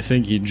else I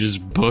think he'd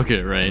just book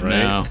it right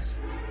now.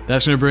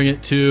 That's going to bring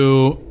it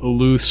to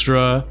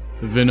Lustra,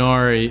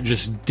 Venari,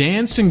 just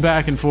dancing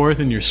back and forth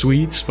in your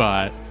sweet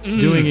spot,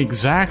 doing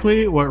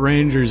exactly what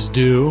Rangers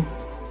do.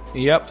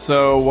 Yep,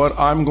 so what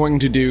I'm going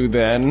to do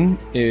then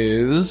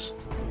is...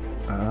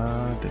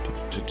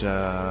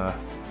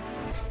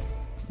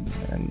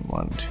 And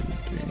 1, 2,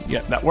 3.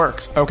 Yeah, that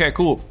works. Okay,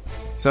 cool.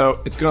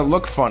 So it's going to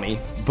look funny,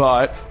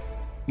 but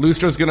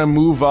Lustra's going to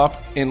move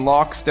up in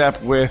lockstep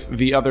with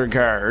the other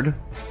guard.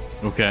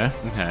 Okay.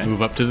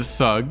 Move up to the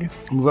thug.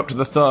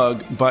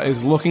 But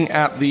is looking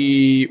at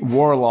the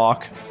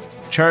warlock,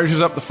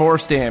 charges up the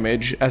force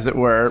damage, as it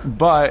were,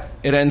 but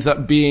it ends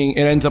up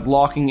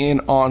locking in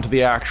onto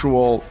the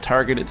actual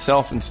target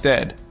itself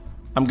instead.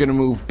 I'm going to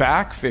move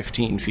back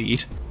 15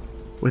 feet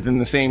within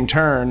the same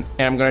turn,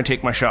 and I'm going to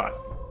take my shot.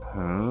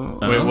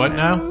 Wait, what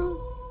now?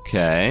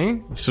 Okay.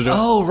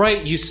 So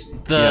right,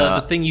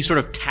 the thing you sort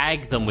of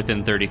tag them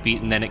within 30 feet,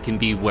 and then it can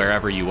be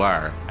wherever you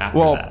are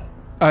after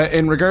that.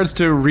 In regards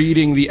to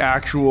reading the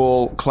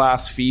actual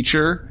class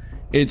feature,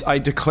 it's I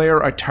declare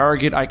a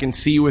target I can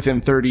see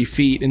within 30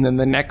 feet, and then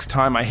the next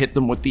time I hit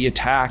them with the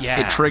attack,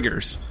 it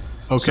triggers.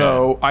 Okay.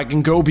 So I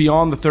can go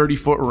beyond the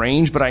 30-foot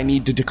range, but I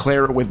need to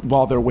declare it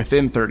while they're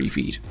within 30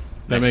 feet.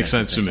 That makes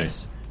sense to me.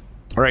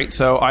 All right,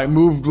 so I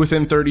moved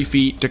within 30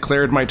 feet,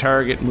 declared my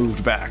target,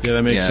 moved back. Yeah,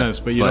 that makes sense,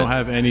 but you don't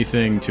have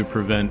anything to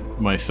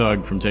prevent my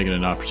thug from taking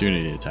an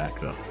opportunity attack,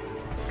 though.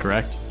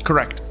 Correct?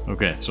 Correct.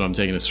 Okay, so I'm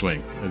taking a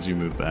swing as you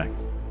move back.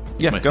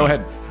 Yeah, go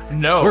ahead.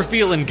 No. We're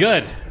feeling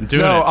good.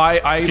 Doing No,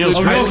 it. I Feels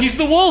Oh great. no, he's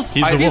the wolf.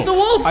 He's the He's the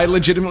wolf. wolf. I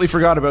legitimately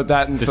forgot about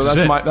that, and This so is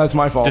that's it.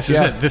 my fault. This is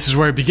it. This is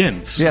where it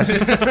begins. Yes.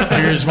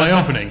 Here's my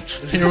opening.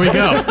 Here we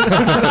go.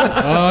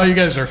 Oh, you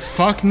guys are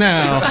fucked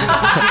now.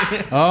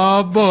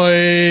 Oh,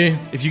 boy.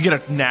 If you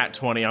get a nat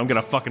 20, I'm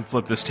gonna fucking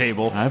flip this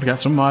table. I've got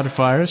some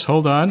modifiers.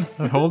 Hold on.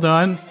 Hold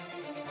on.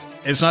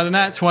 It's not a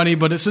nat 20,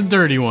 but it's a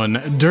dirty one.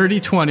 A dirty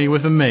 20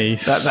 with a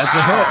mace. That's a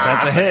hit.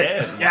 That's a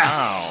hit.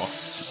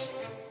 Yes.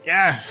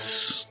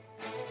 Yes.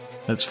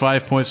 That's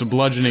 5 points of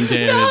bludgeoning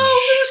damage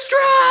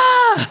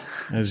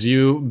as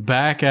you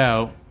back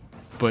out.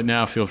 But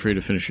now feel free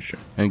to finish your turn.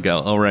 And go,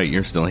 all right,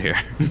 you're still here.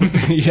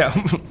 Yeah.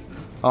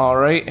 All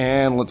right,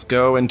 and let's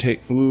go and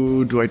take.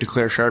 Ooh, do I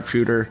declare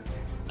sharpshooter?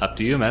 Up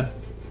to you, man.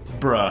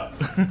 Bruh.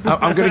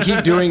 I'm gonna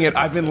keep doing it.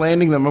 I've been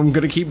landing them. I'm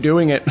gonna keep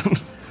doing it.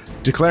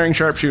 Declaring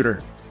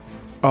sharpshooter.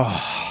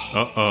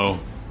 Uh-oh.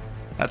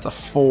 That's a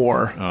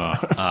 4.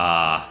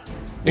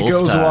 It Wolf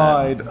goes time.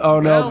 wide. Oh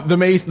no, Well- the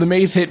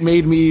mace hit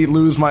made me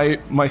lose my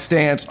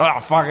stance. Oh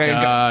fuck!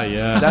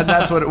 Yeah.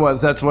 That's what it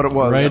was. That's what it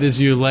was. Right as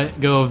you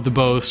let go of the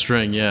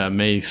bowstring,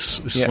 mace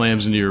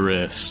slams into your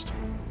wrist.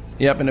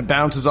 Yep, and it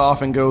bounces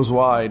off and goes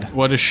wide.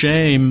 What a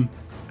shame.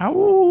 And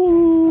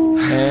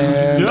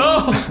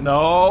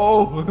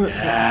No.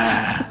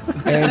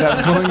 and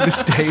I'm going to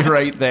stay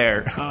right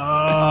there.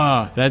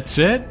 That's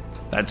it?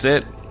 That's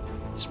it.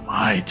 It's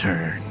my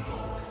turn.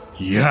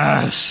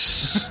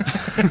 Yes.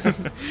 God,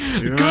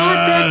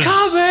 they're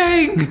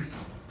coming.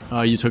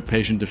 Oh, you took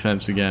patient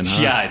defense again,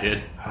 huh? Yeah, I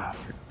did.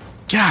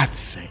 God's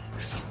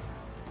sakes.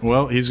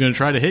 Well, he's going to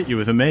try to hit you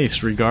with a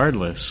mace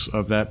regardless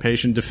of that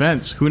patient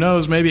defense. Who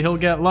knows? Maybe he'll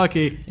get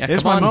lucky. Yeah,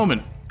 It's come my on.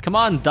 moment. Come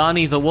on,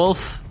 Donnie the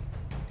wolf.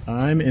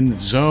 I'm in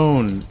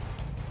zone.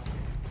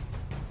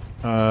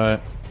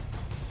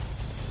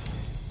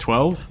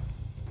 12?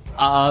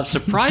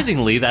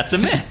 Surprisingly, that's a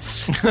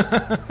miss.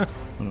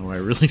 Oh, I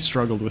really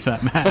struggled with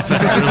that math.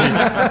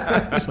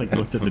 I just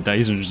looked at the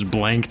dice and just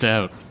blanked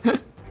out.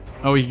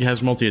 Oh, he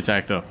has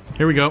multi-attack though.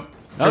 Here we go.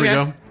 Here we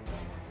Okay.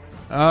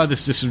 go.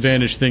 This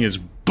disadvantage thing is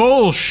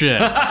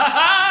bullshit.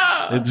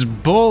 It's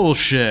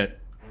bullshit.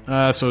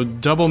 So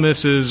double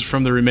misses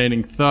from the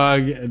remaining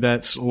thug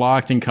that's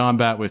locked in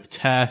combat with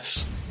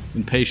Tess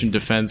and patient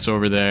defense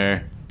over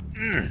there.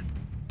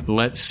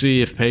 Let's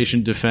see if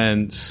patient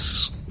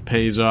defense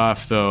pays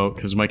off though,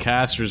 because my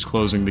caster's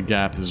closing the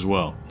gap as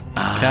well.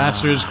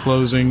 Caster's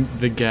closing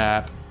the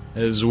gap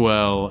as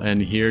well,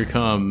 and here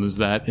comes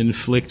that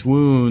inflict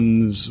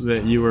wounds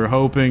that you were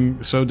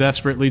hoping so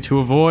desperately to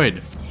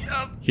avoid.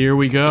 Here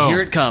we go.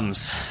 Here it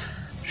comes.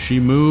 She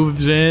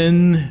moves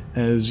in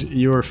as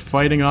you're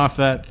fighting off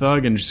that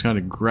thug and just kind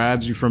of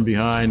grabs you from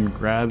behind,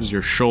 grabs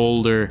your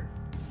shoulder,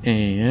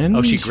 and...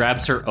 Oh, she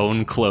grabs her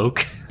own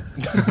cloak.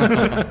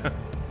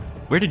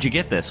 Where did you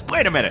get this?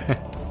 Wait a minute.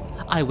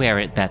 I wear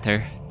it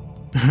better.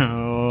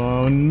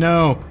 Oh,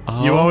 no.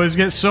 You always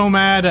get so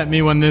mad at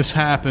me when this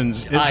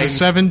happens. It's I'm a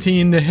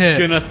 17 to hit.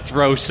 Gonna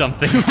throw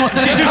something.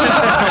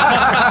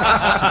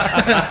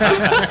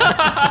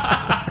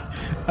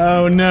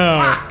 Oh,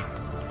 no.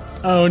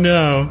 Oh,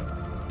 no.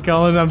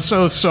 Colin, I'm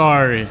so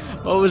sorry.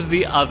 What was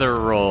the other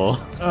roll?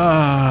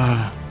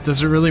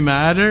 Does it really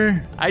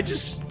matter? I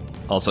just...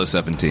 Also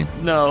 17.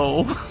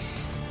 No.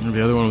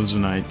 The other one was a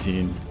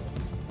 19.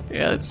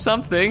 Yeah, it's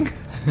something.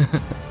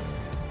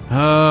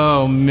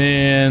 Oh,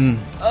 man.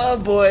 Oh,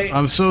 boy.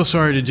 I'm so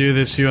sorry to do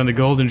this to you on the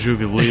Golden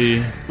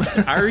Jubilee.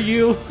 Are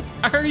you?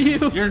 Are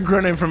you? You're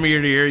grinning from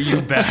ear to ear,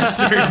 you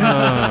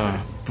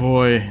bastard.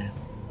 Boy.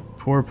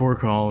 Poor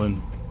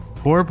Colin.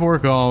 Poor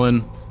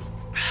Colin.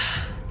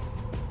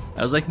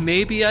 I was like,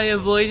 maybe I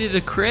avoided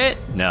a crit?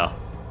 No.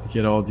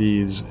 Get all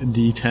these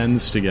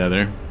D10s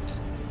together.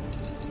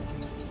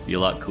 Be a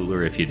lot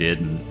cooler if you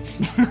didn't.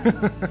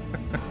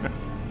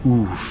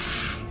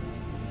 Oof.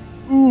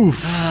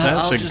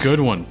 That's I'll a just- good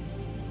one.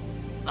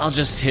 I'll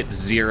just hit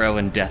 0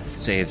 and death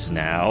saves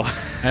now.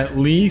 At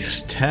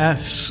least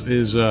Tess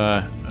is,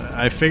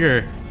 I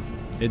figure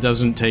it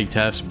doesn't take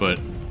Tess but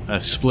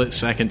a split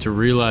second to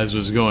realize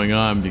what's going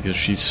on because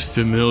she's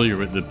familiar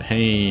with the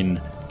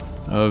pain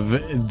of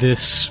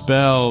this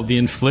spell. The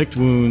inflict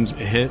wounds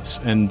hits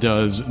and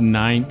does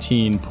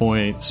 19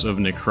 points of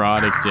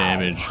necrotic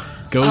damage.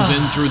 Goes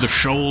in through the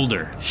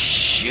shoulder.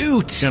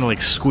 Shoot! Kind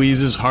of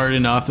squeezes hard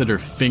enough that her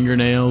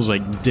fingernails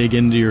dig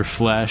into your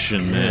flesh, and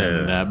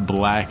then that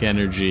black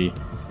energy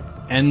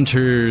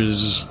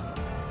enters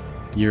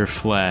your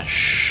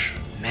flesh.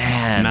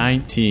 Man.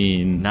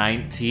 19.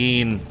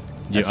 19.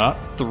 That's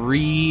up?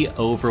 3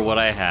 over what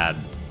I had.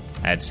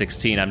 I had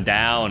 16. I'm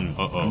down.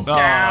 Uh-oh.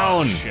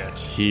 Down. Shit.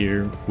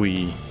 Here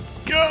we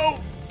go.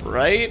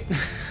 Right?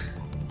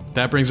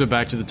 That brings it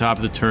back to the top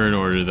of the turn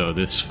order, though.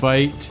 This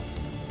fight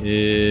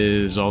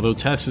is, although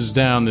Tess is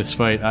down, this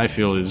fight, I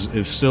feel,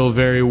 is still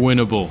very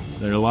winnable.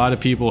 There are a lot of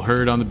people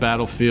hurt on the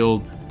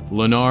battlefield.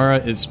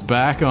 Lenara, it's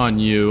back on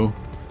you.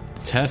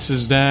 Tess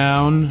is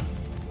down.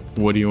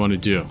 What do you want to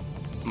do?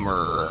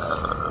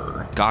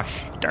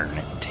 Gosh darn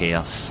it,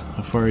 Tess.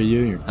 How far are you?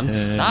 You're I'm 10,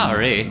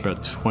 sorry.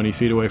 About 20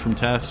 feet away from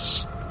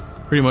Tess.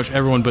 pretty much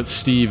everyone but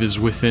Steve is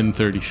within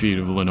 30 feet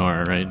of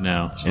Lenora right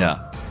now. So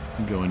Yeah.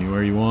 you can go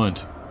anywhere you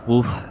want.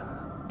 Oof.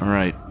 All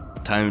right.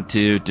 Time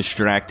to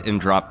distract and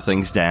drop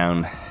things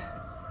down.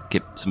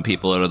 Get some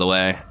people out of the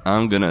way.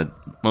 I'm going to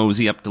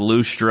mosey up to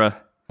Lustra.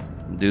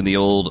 Do the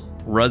old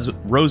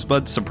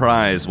Rosebud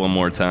surprise one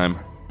more time.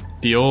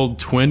 The old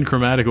twin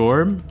chromatic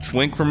orb?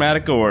 Twin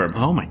chromatic orb.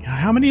 Oh my god,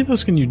 how many of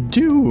those can you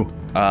do?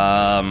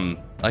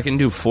 I can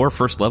do 4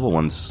 first level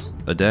ones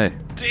a day.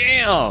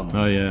 Damn!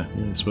 Oh yeah,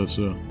 I suppose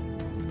so.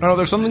 I don't know,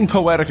 there's something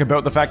poetic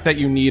about the fact that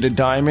you need a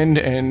diamond,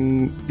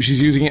 and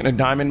she's using it in a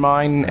diamond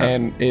mine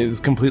and is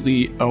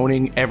completely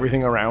owning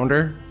everything around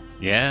her.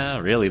 Yeah,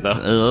 really, though.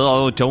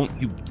 Oh, don't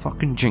you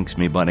fucking jinx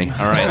me, buddy.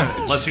 All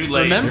right. Let's too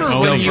late. Remember It's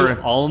when over.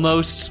 you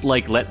almost,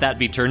 let that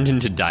be turned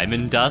into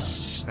diamond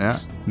dust? Yeah.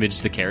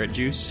 Midge the carrot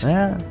juice?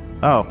 Yeah.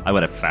 Oh, I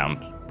would have found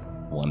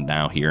one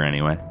now here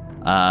anyway.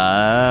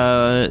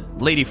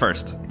 Lady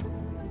first.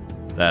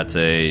 That's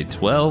a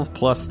 12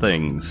 plus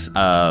things.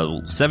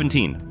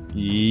 17.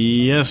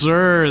 Yes,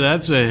 sir,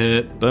 that's a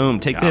hit. Boom,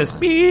 take this,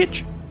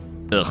 bitch.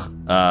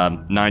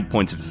 Ugh. 9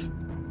 points of...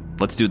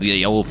 Let's do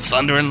the old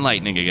thunder and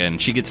lightning again.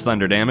 She gets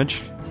thunder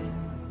damage.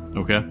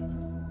 Okay.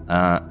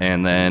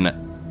 And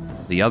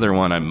then the other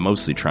one I'm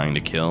mostly trying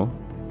to kill.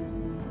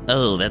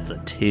 Oh, that's a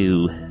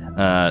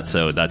 2.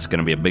 So that's going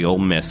to be a big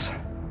old miss.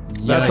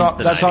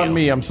 That's on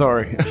me, I'm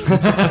sorry.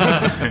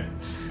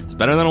 It's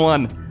better than a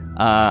 1.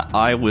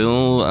 I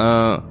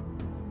will...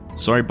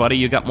 Sorry, buddy,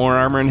 you got more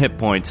armor and hit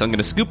points. I'm going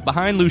to scoop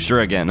behind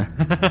Lustra again.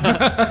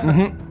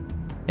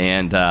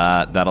 And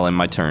that'll end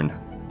my turn.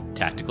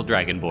 Tactical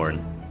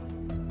Dragonborn.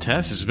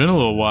 Tess, it's been a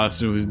little while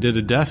since we did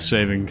a death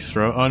saving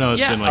throw. Oh no,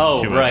 it's been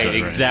like 2 right, episodes,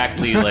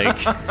 exactly, like...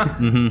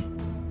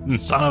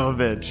 Son of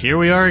a bitch. Here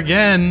we are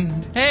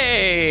again.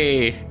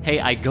 Hey,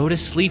 I go to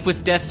sleep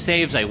with death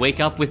saves, I wake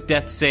up with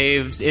death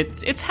saves.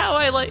 It's how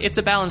I like. It's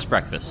a balanced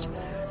breakfast.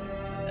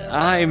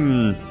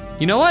 You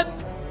know what?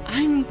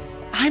 I'm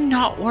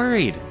not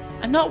worried.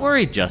 I'm not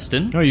worried,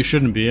 Justin. No, you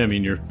shouldn't be. I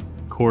mean, your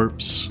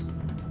corpse,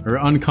 or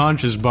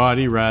unconscious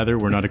body, rather.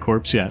 We're not a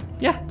corpse yet.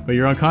 Yeah, But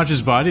your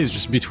unconscious body is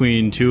just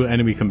between 2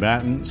 enemy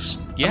combatants.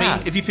 yeah. I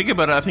mean, if you think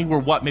about it, I think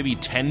we're, maybe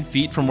 10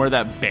 feet from where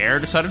that bear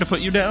decided to put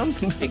you down?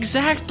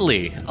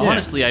 Exactly.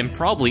 Honestly, I'm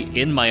probably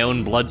in my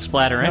own blood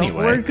splatter No,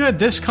 anyway. we're good.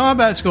 This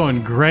combat's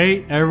going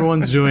great.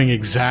 Everyone's doing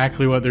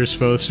exactly what they're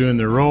supposed to in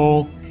their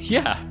role.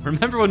 Yeah,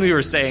 remember when we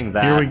were saying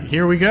that?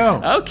 Here we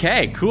go.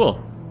 Okay,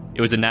 cool. It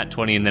was a nat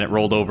 20 and then it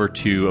rolled over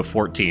to a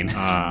 14.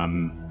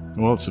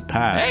 Well, it's a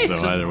pass, Hey,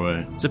 though, either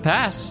way. It's a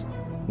pass.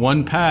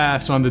 1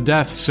 pass on the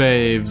death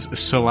saves,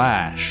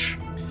 Slash.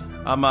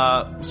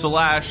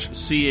 Salash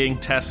seeing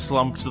Tess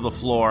slump to the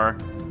floor,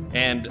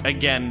 and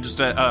again,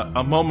 just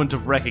a moment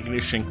of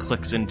recognition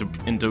clicks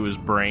into his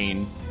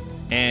brain,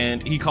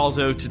 and he calls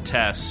out to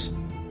Tess.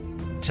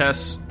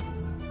 Tess,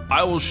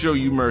 I will show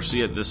you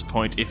mercy at this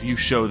point if you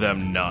show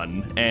them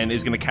none, and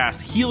is going to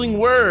cast Healing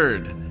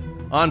Word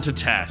onto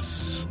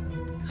Tess.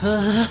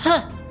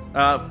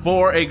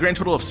 For a grand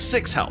total of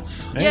 6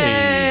 health.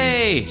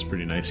 Yay! It's a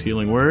pretty nice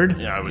healing word.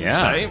 Yeah, I would Yeah.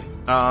 say.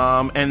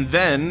 And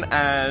then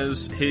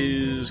as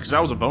his... Because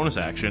that was a bonus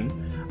action.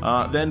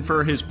 Then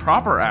for his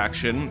proper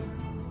action,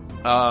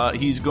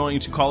 he's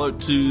going to call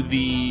out to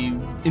the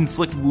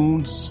inflict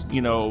wounds,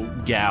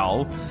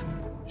 gal.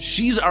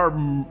 She's our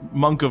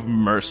monk of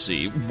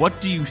mercy. What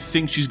do you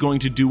think she's going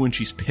to do when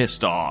she's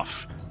pissed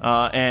off?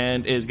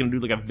 And is going to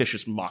do like a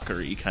vicious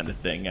mockery kind of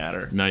thing at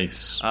her. Nice.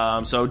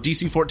 So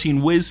DC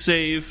 14 whiz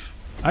save.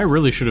 I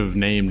really should have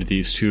named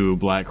these 2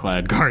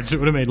 black-clad guards. It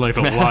would have made life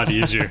a lot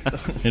easier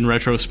in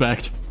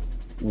retrospect.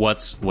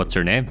 What's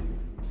her name?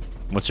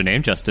 What's her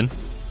name, Justin?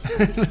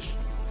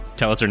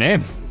 Tell us her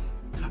name.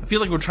 I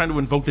feel like we're trying to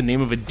invoke the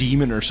name of a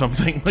demon or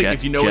something. Like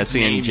if you know its Jesse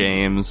name. and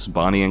James,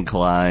 Bonnie and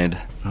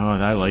Clyde. Oh,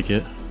 I like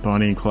it.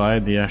 Bonnie and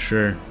Clyde, yeah,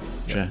 sure.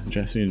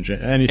 Jesse and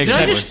anything. Did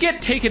I just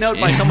get taken out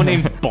by someone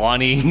named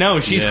Bonnie?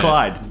 No, she's Yeah.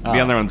 Clyde. The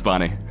other one's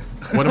Bonnie.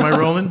 What am I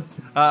rolling?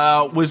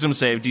 Wisdom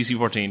save, DC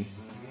 14.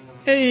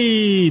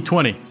 Hey,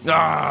 20.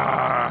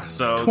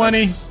 So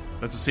 20.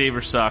 That's a save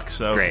or suck.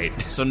 So Great.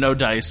 So no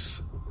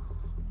dice.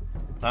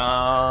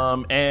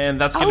 And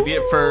that's gonna be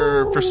it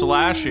for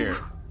Slash here.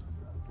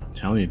 I'm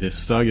telling you,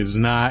 this thug is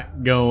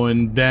not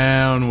going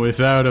down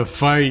without a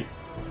fight.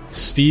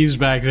 Steve's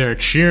back there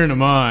cheering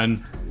him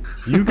on.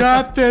 You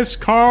got this,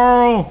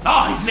 Carl.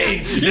 Oh, his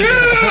name.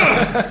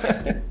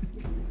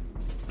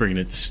 Bringing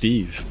it to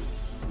Steve.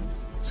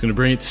 It's going to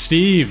bring it to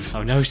Steve.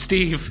 Oh no,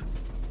 Steve.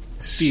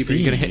 Steve, are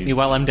you going to hit me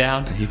while I'm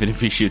down? Even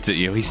if he shoots at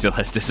you, he still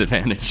has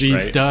disadvantage. Steve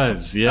right?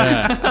 does,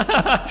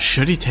 yeah.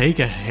 Should he take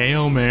a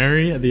Hail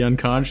Mary at the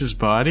unconscious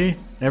body?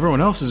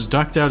 Everyone else is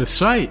ducked out of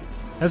sight.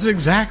 That's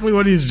exactly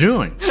what he's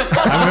doing.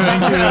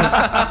 I'm going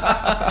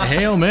to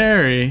Hail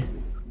Mary.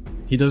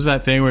 He does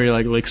that thing where he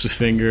licks a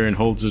finger and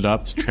holds it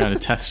up to try to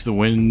test the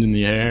wind in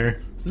the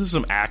air. This is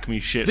some Acme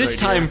shit. This right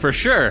time here. for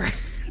sure.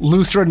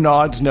 Lustra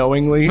nods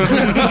knowingly.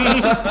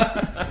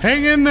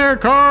 Hang in there,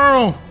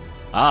 Carl!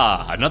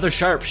 Ah, another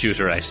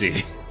sharpshooter, I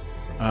see.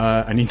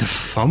 I need to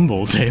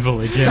fumble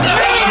table again.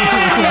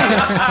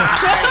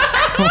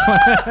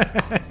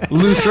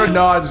 Lustra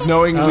nods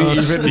knowingly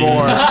even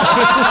more.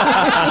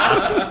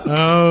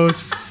 Oh,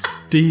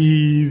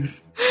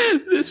 Steve.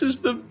 This is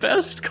the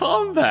best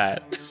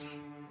combat.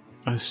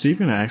 Is Steve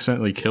gonna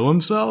accidentally kill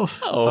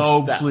himself?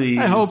 Oh, please.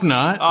 I hope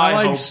not. I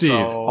like hope Steve.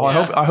 so. Oh,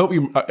 I hope he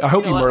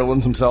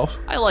Merlins himself.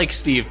 I like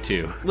Steve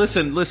too.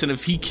 Listen,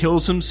 if he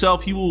kills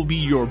himself, he will be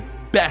your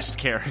best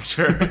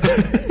character.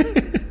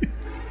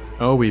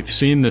 Oh, we've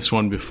seen this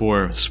one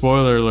before.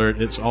 Spoiler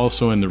alert, it's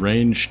also in the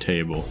range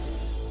table.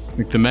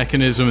 Like the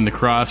mechanism and the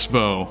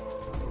crossbow.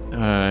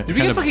 Did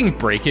we get fucking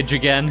breakage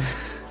again?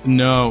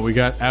 No, we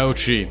got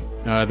ouchie.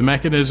 The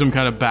mechanism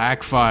kind of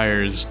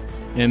backfires,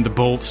 and the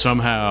bolt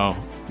somehow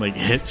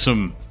hits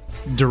him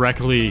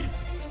directly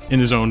in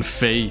his own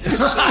face.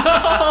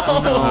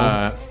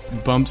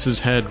 Bumps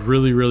his head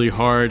really, really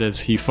hard as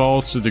he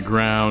falls to the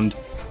ground.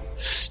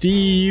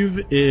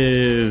 Steve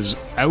is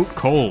out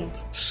cold,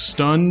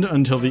 stunned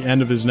until the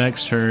end of his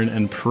next turn,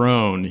 and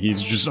prone. He's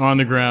just on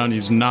the ground.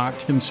 He's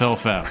knocked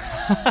himself out.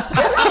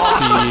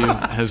 Steve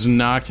has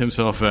knocked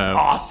himself out.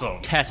 Awesome.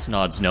 Tess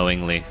nods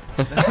knowingly.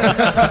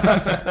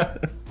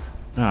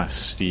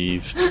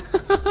 Steve.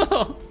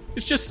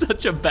 It's just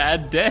such a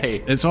bad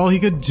day. It's all he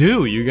could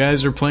do. You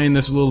guys are playing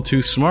this a little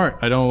too smart.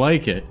 I don't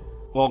like it.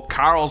 Well,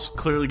 Carl's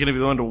clearly going to be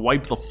the one to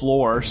wipe the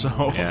floor, so...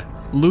 Yeah.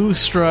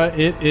 Lustra,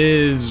 it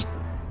is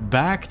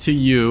back to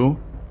you.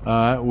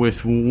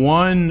 With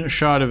one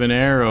shot of an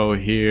arrow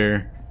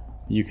here,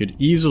 you could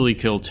easily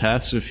kill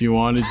Tess if you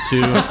wanted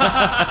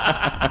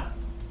to.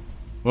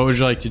 What would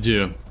you like to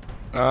do?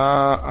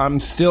 I'm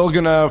still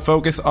gonna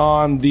focus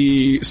on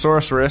the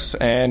sorceress,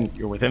 and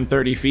you're within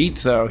 30 feet,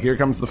 so here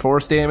comes the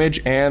force damage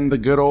and the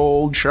good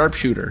old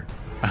sharpshooter.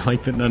 I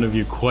like that none of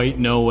you quite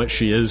know what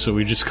she is, so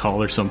we just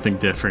call her something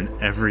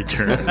different every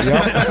turn.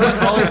 Let's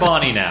call her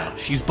Bonnie now.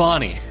 She's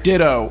Bonnie.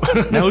 Ditto.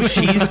 No,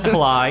 she's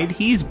Clyde.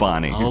 He's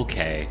Bonnie.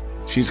 Okay.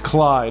 She's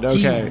Clyde,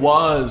 okay. He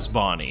was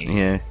Bonnie.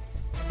 Yeah.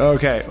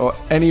 Okay, well,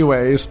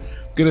 anyways,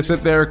 gonna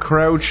sit there,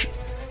 crouch,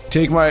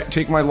 take my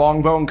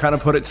longbow and kind of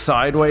put it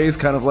sideways,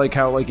 kind of like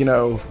how,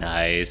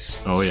 Nice.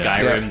 Oh, yeah.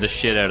 Skyrim Yeah. the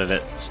shit out of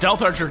it.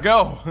 Stealth Archer,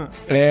 go!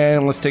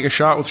 and let's take a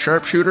shot with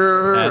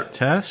sharpshooter. At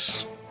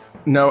Tess?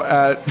 No,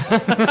 at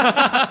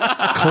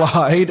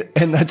Clyde,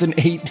 and that's an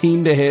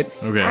 18 to hit.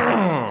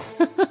 Okay.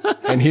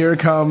 And here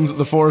comes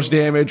the force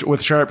damage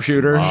with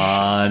sharpshooter.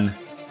 On.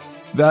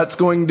 That's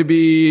going to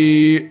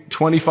be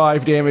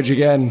 25 damage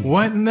again.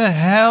 What in the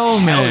hell,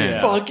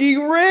 man? Fucking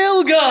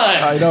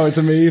railgun! I know, it's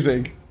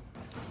amazing.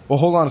 Well,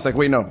 hold on a sec.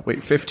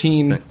 Wait,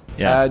 15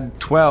 Yeah. add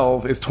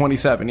 12 is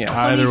 27, yeah.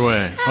 Either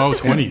way. Oh,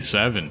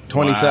 27.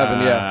 27,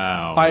 wow.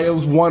 yeah. I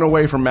was one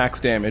away from max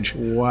damage.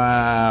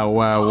 Wow.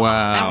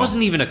 That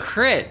wasn't even a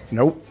crit.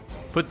 Nope.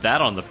 Put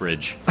that on the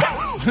fridge.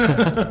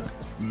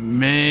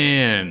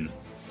 Man,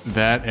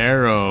 that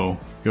arrow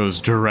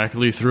goes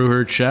directly through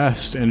her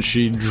chest, and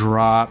she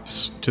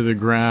drops to the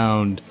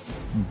ground,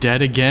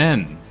 dead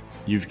again.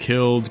 You've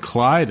killed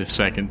Clyde a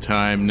second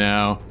time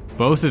now.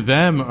 Both of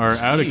them are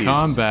out of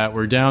combat.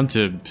 We're down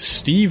to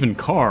Steve and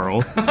Carl.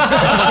 Isn't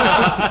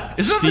that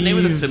the name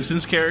of the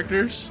Simpsons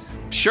characters?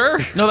 Sure.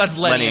 No, that's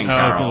Lenny and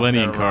Carl. Lenny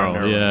and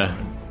Carl, yeah.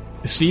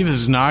 Steve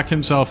has knocked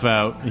himself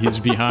out. He's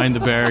behind the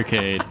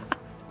barricade.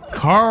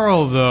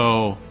 Carl,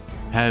 though,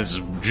 has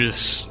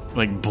just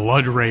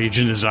blood rage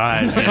in his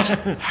eyes. He's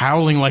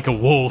howling like a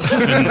wolf.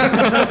 And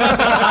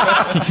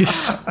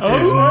he's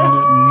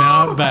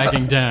not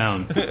backing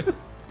down.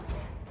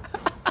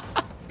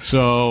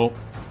 So,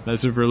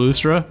 that's it for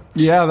Lustra?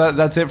 Yeah,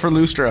 that's it for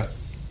Lustra.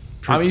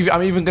 I'm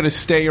even going to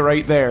stay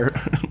right there.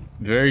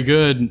 Very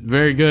good.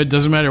 Very good.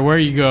 Doesn't matter where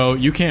you go.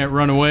 You can't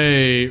run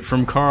away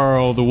from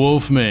Carl the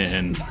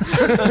Wolfman.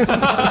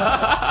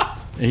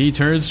 He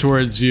turns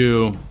towards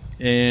you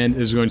and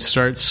is going to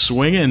start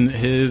swinging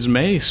his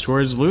mace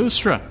towards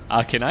Lustra.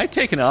 Can I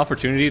take an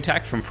opportunity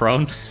attack from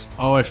prone?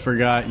 Oh, I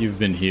forgot you've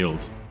been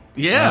healed.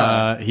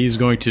 Yeah. He's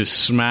going to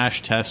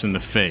smash Tess in the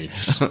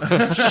face. Shit.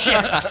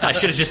 I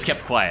should have just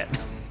kept quiet.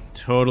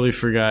 Totally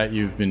forgot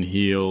you've been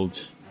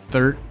healed.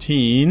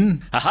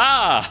 13.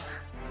 Aha!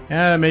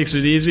 Yeah, that makes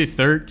it easy.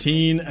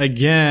 13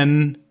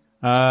 again.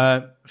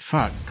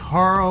 Fuck.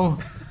 Carl.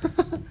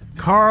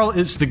 Carl,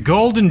 it's the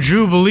Golden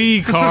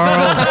Jubilee,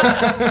 Carl.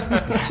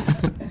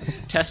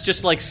 Tess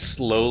just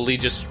slowly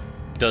just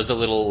does a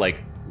little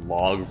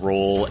log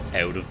roll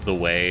out of the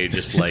way,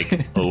 just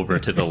over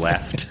to the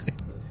left.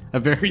 A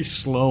very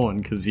slow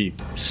one because he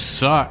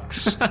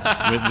sucks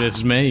with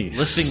this mace.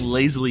 Listing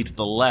lazily to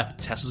the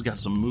left, Tessa's got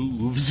some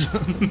moves.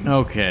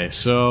 Okay,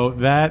 so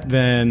that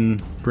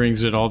then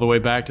brings it all the way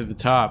back to the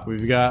top.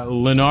 We've got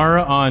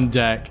Lenara on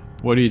deck.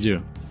 What do you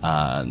do?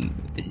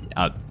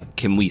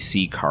 Can we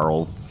see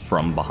Carl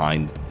from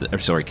behind?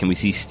 Can we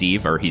see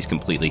Steve, or he's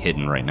completely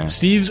hidden right now?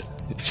 Steve's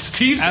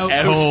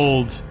out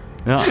cold,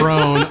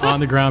 prone on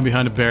the ground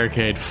behind a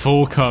barricade,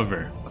 full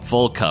cover.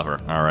 Full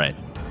cover. All right.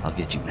 I'll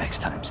get you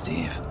next time,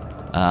 Steve.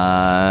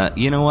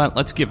 You know what?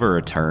 Let's give her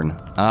a turn.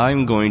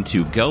 I'm going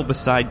to go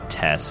beside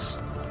Tess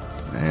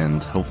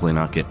and hopefully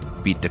not get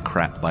beat to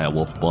crap by a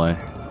wolf boy.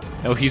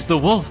 Oh, he's the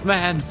wolf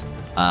man.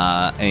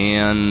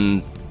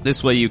 And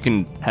this way you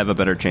can have a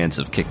better chance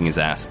of kicking his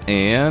ass.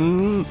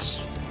 And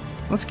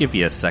let's give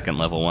you a second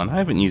level one. I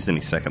haven't used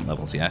any second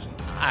levels yet.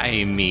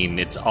 I mean,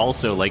 it's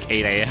also like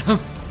 8 a.m.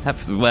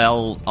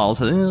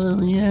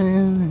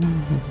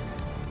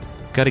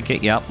 Gotta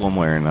get you up one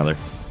way or another.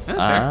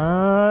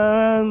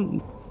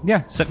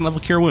 Yeah, second level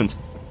cure wounds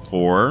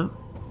for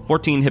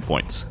 14 hit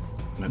points.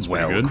 That's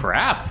pretty Well, good.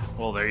 crap.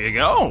 Well, there you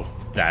go.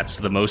 That's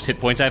the most hit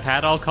points I've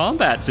had all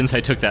combat since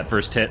I took that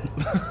first hit.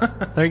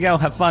 There you go,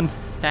 have fun.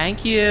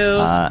 Thank you.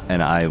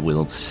 And I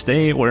will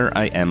stay where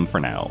I am for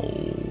now.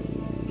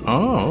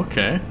 Oh,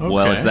 okay.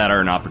 Well, it's that or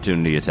an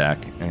opportunity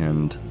attack,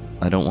 and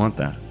I don't want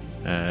that.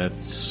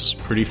 That's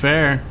pretty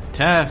fair.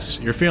 Tess,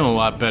 you're feeling a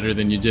lot better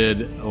than you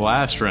did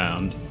last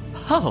round.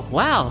 Oh,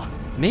 wow.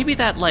 Maybe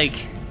that, like,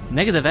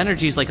 negative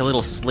energy is like a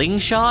little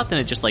slingshot, and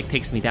it just, like,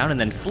 takes me down and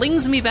then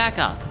flings me back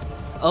up.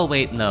 Oh,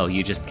 wait, no,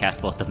 you just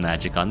cast a lot of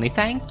magic on me.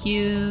 Thank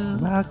you.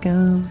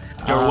 Welcome.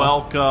 You're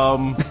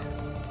welcome.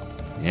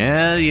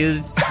 Yeah,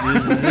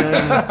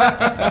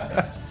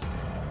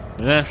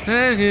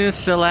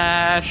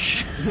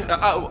 Slash.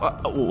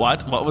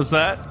 What? What was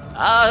that?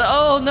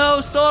 Oh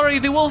no, sorry,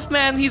 the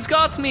Wolfman, he's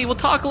got me. We'll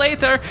talk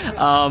later.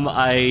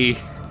 I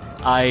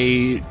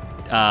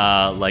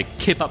like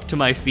kip up to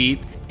my feet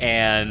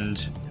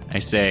and I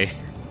say,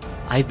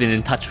 I've been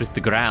in touch with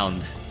the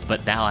ground,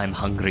 but now I'm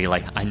hungry.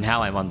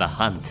 Now I'm on the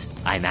hunt.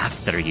 I'm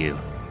after you.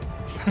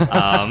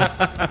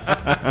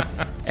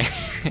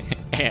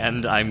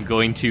 And I'm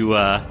going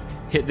to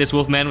hit this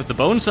Wolfman with the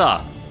bone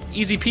saw.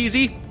 Easy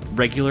peasy,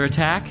 regular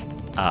attack.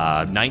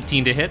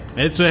 19 to hit.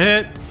 It's a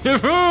hit.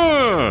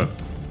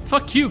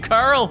 Fuck you,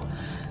 Carl.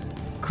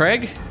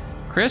 Craig?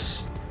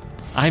 Chris?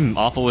 I'm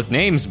awful with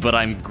names, but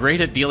I'm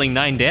great at dealing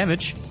 9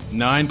 damage.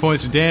 9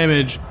 points of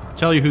damage.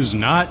 Tell you who's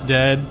not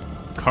dead.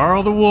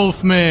 Carl the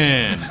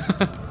Wolfman.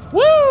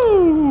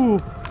 Woo!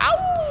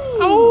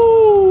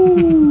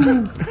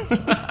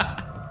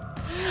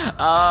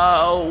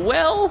 Ow!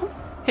 Well,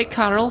 hey,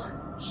 Carl,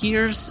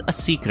 here's a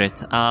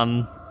secret.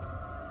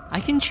 I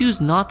can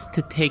choose not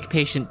to take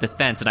patient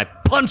defense, and I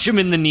punch him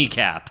in the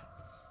kneecap.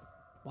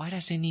 Why did I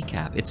say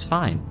kneecap? It's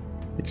fine.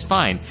 It's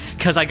fine.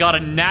 Because I got a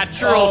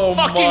natural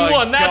fucking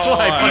one. That's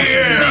why I punched him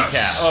in the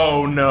kneecap.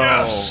 Oh, no.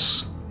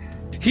 Yes.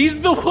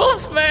 He's the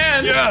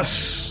Wolfman!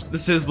 Yes.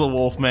 This is the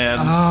Wolfman.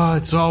 Oh,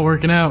 it's all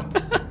working out.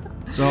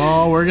 It's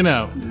all working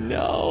out.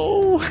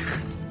 No.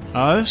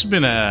 Oh, this has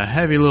been a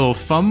heavy little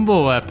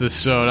fumble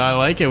episode. I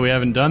like it. We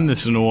haven't done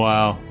this in a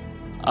while.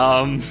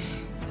 I'm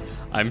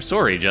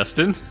sorry,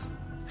 Justin.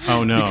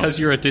 Oh, no. Because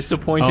you're a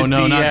disappointed Oh, no,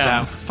 DM. not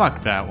that.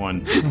 Fuck that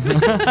one.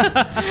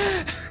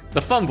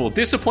 The fumble,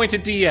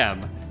 disappointed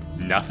DM.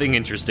 Nothing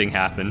interesting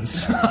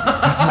happens.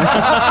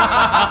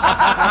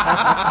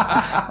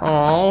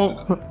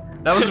 Oh.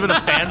 That was a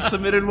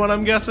fan-submitted one,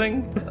 I'm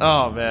guessing?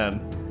 Oh, man.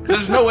 'Cause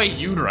there's no way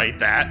you'd write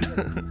that.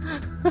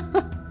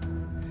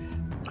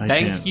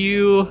 Thank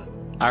you,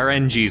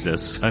 RN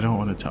Jesus. I don't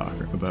want to talk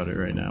about it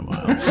right now,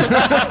 Miles.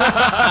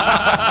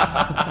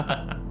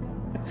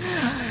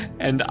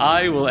 And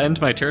I will end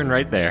my turn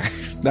right there.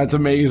 That's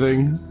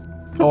amazing.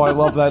 Oh, I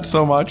love that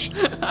so much.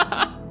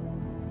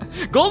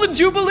 Golden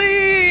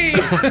Jubilee!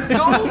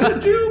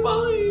 Golden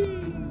Jubilee!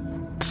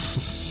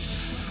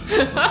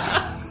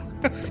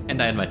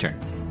 And I end my turn.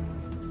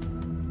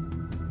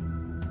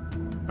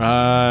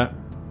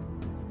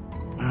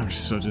 I'm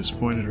just so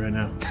disappointed right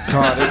now.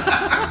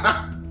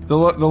 God, the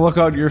look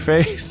on your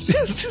face.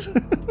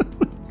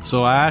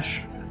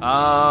 Slash.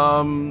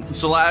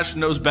 Slash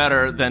knows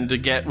better than to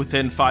get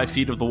within 5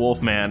 feet of the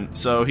Wolfman,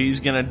 so he's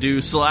gonna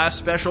do Slash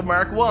Special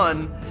Mark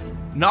 1,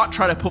 not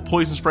try to put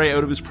poison spray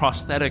out of his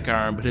prosthetic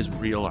arm, but his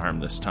real arm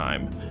this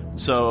time.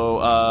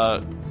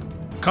 So,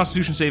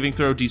 Constitution saving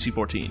throw, DC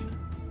 14.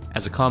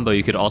 As a combo,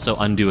 you could also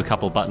undo a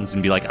couple buttons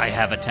and be like, I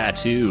have a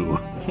tattoo.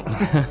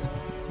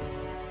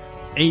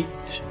 8.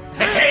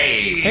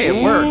 Hey,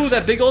 it worked. Ooh,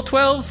 that big old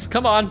 12.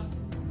 Come on.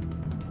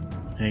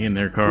 Hang in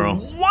there, Carl.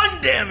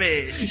 1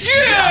 damage!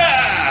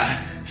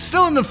 Yes!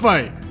 Still in the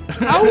fight.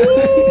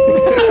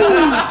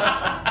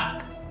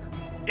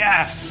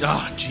 Yes!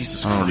 Oh,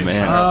 Jesus Christ. Oh,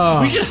 man.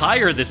 Oh. We should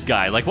hire this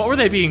guy. Like, what were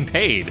they being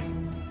paid?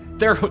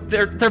 Their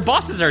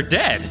bosses are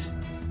dead.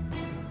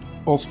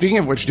 Well, speaking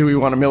of which, do we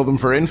want to mail them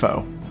for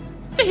info?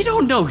 They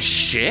don't know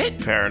shit.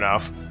 Fair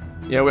enough.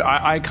 Yeah,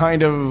 I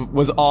kind of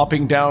was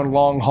opping down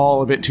Long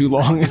Hall a bit too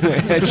long and I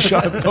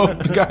headshot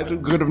both the guys who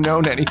could have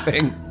known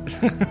anything.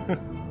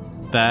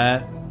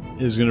 That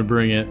is going to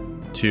bring it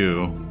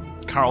to...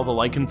 Carl the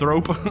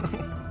Lycanthrope.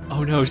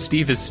 Oh no,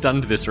 Steve is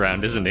stunned this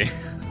round, isn't he?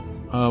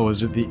 Oh,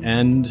 was it the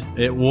end?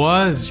 It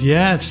was,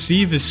 yeah.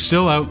 Steve is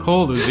still out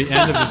cold. It was the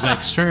end of his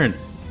next turn.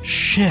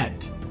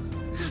 Shit.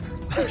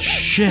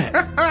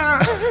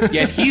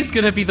 Yeah, he's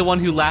gonna be the one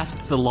who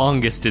lasts the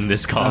longest in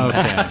this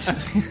combat.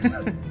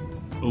 Okay.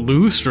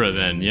 Lustra,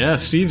 then. Yeah,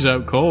 Steve's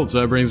out cold,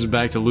 so that brings it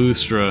back to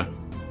Lustra.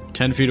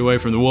 10 feet away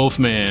from the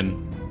Wolfman.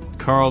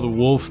 Carl the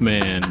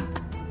Wolfman.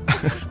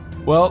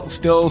 Well,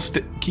 still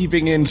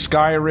keeping in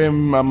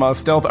Skyrim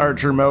stealth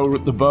archer mode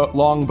with the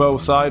long bow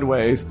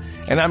sideways,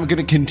 and I'm going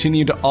to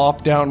continue to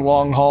op down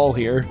long haul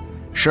here.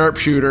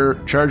 Sharpshooter,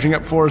 charging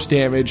up force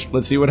damage.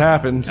 Let's see what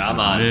happens. Come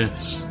on.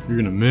 Miss. You're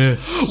gonna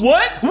miss.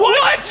 What?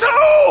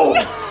 No!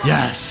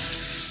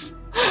 Yes.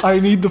 I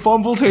need the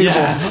fumble table.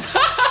 Yes.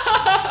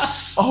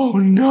 Oh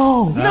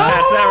no!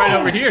 Pass that right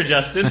over here,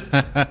 Justin.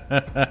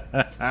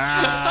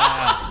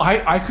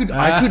 I could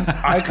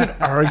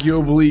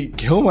arguably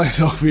kill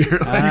myself here. You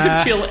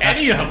could kill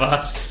any of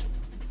us.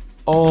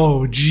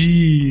 Oh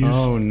jeez.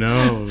 Oh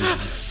no.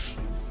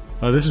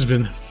 Oh, this has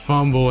been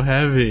fumble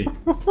heavy.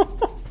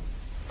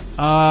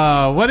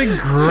 What a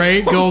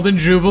great Golden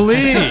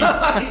Jubilee.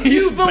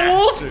 He's the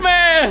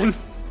Wolfman!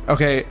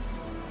 Okay.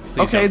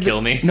 Please don't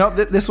kill me. No,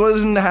 this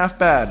wasn't half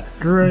bad.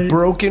 Great.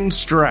 Broken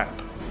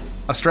strap.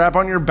 A strap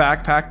on your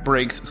backpack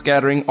breaks,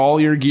 scattering all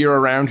your gear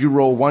around you.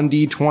 Roll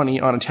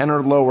 1d20 on a 10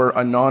 or lower.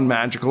 A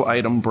non-magical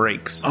item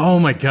breaks. Oh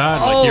my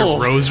god, like Oh.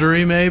 your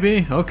rosary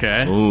maybe?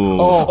 Okay. They're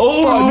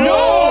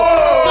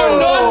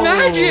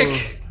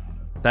non-magic!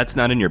 That's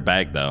not in your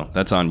bag, though.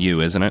 That's on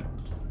you, isn't it?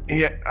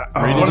 Yeah.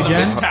 Read One it of the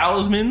again. missed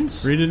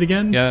talismans. Read it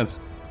again? Yeah, that's...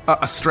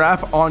 A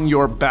strap on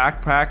your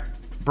backpack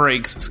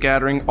breaks,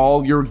 scattering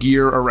all your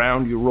gear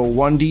around you. Roll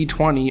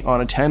 1d20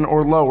 on a 10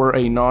 or lower.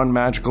 A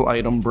non-magical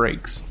item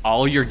breaks.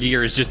 All your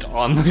gear is just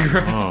on the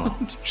ground.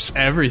 Oh, just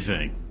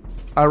everything.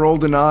 I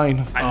rolled a 9.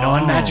 A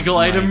non-magical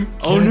my item?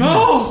 Oh goodness.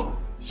 no!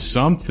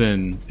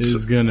 Something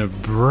is gonna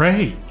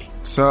break.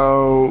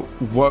 So,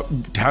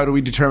 how do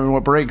we determine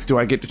what breaks? Do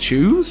I get to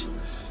choose?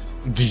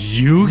 Do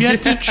you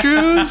get to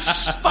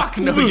choose? Fuck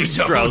no,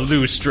 Lustra,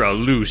 Lustra,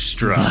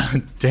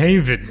 Lustra.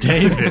 David.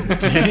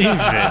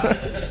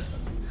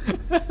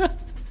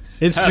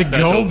 It's the that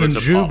Golden over to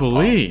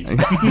Jubilee.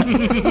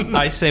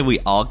 I say we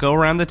all go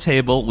around the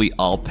table, we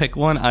all pick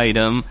one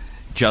item,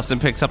 Justin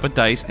picks up a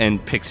dice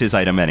and picks his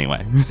item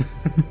anyway.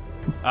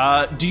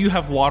 Do you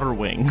have water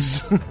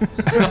wings?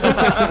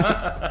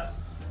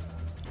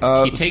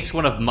 He takes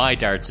one of my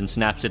darts and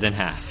snaps it in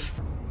half.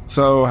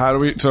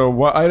 So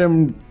what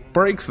item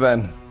breaks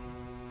then?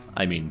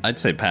 I mean, I'd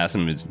say pass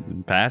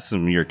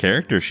him your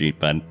character sheet,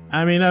 bud.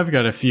 I mean, I've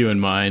got a few in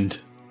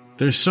mind.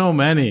 There's so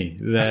many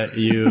that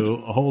you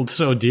hold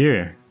so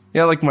dear.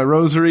 Yeah, like my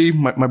rosary,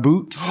 my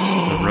boots.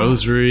 The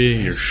rosary,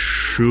 your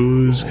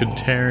shoes could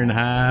tear in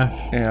half.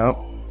 Yeah.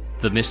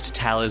 the missed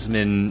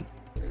talisman,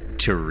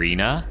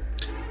 Tarina.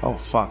 Oh,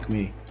 fuck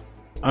me.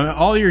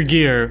 All your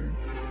gear,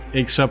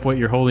 except what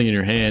you're holding in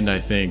your hand, I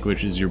think,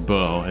 which is your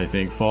bow, I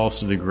think, falls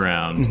to the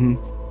ground.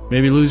 Mm-hmm.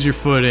 Maybe lose your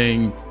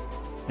footing,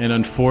 and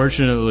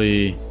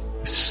unfortunately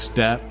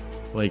step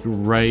like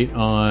right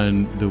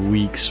on the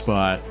weak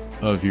spot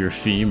of your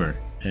femur,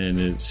 and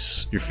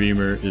your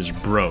femur is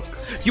broke.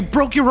 You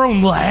broke your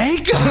own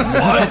leg?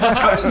 What?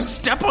 How do you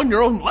step on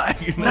your own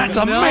leg? That's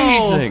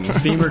amazing.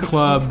 Femur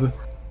club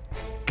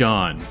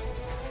gone.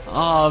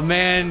 Oh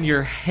man,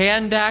 your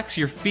hand axe,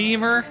 your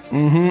femur.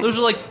 Mm-hmm. Those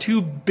are like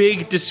two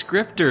big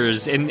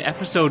descriptors in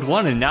episode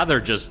 1, and now they're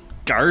just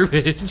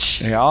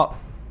garbage. Yeah.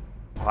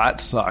 Well,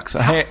 that sucks.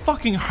 How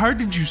fucking hard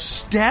did you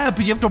stab?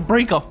 You have to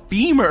break a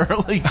femur.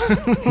 Like,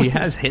 He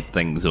has hit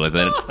things with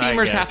it.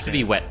 Femurs guess, have to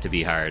be wet to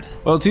be hard.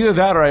 well, it's either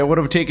that or I would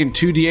have taken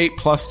 2d8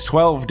 plus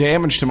 12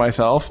 damage to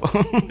myself.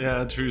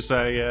 yeah, true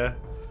say, yeah.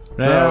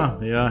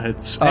 Yeah,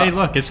 it's hey,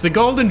 look, it's the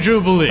Golden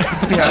Jubilee.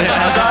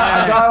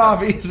 I got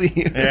off easy.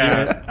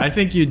 Yeah, I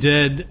think you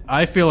did.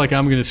 I feel like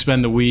I'm going to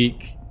spend the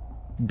week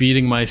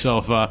beating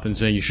myself up and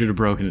saying you should have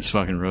broken this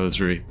fucking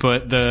rosary.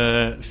 But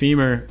the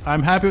femur,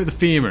 I'm happy with the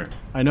femur.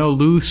 I know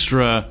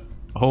Lustra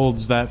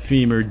holds that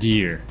femur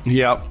dear.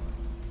 Yep.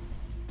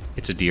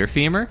 It's a deer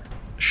femur?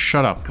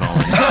 Shut up,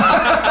 Colin.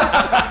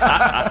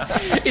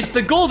 It's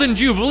the Golden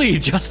Jubilee,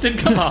 Justin,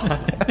 come on.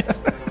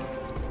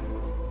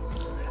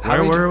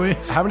 Where were we?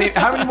 How many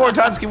more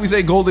times can we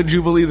say Golden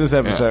Jubilee this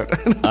episode?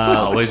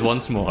 Always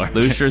once more.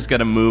 Lucer's got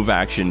a move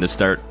action to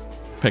start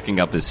picking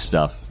up his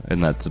stuff,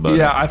 and that's about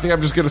Yeah, it. I think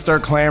I'm just gonna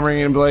start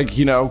clamoring and be like,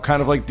 you know,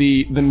 kind of like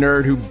the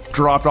nerd who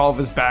dropped all of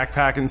his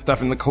backpack and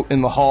stuff in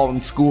the hall in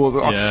school.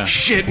 Oh, Yeah.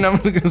 shit! And I'm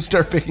gonna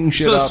start picking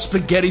shit So up.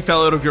 spaghetti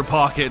fell out of your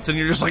pockets, and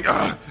you're just like,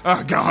 oh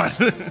god.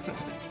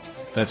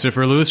 That's it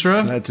for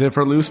Lustra? That's it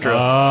for Lustra.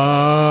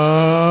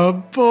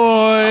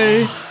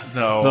 Boy.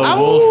 No. The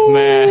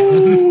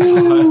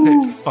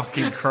Wolfman.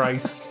 Fucking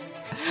Christ.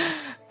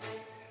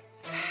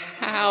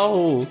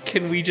 How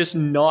can we just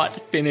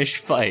not finish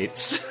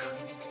fights?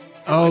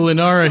 Oh,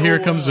 Lenara, here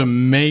comes a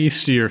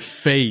mace to your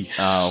face.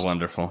 Oh,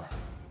 wonderful.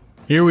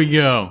 Here we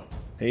go.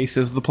 Ace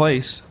is the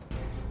place.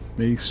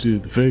 Mace to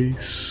the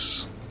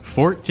face.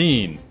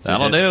 14.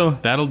 That'll do.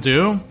 That'll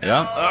do?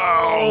 Yep.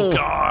 Oh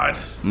god.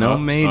 No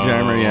mage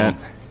armor yet.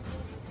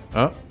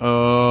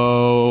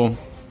 Uh-oh.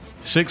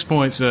 6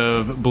 points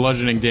of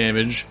bludgeoning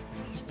damage.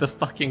 He's the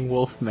fucking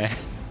Wolfman.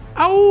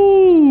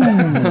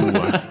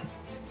 Ow!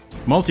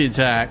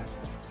 Multi-attack.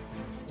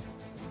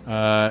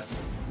 I'm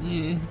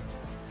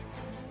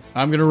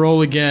gonna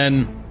roll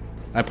again.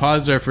 I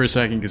paused there for a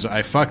second because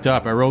I fucked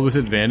up. I rolled with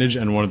advantage,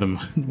 and one of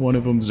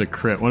them's a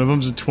crit. One of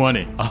them's a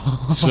 20.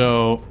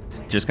 So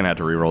Just gonna have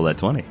to re-roll that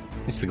 20.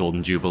 It's the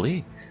Golden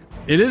Jubilee.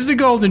 it is the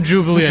Golden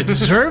Jubilee. I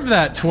deserve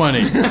that 20.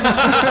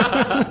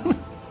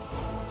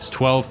 It's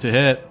 12 to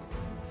hit.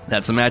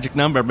 That's a magic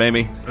number,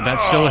 baby.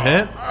 That's still a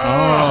hit? Oh,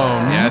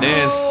 Yeah, it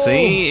is.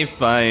 See,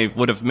 if I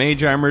would have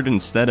mage armored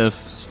instead of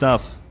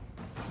stuff.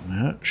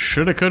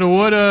 shoulda, coulda,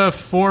 woulda.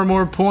 4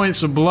 more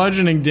points of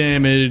bludgeoning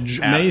damage.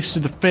 Mace to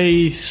the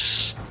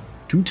face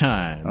 2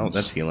 times. Oh,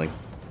 that's healing.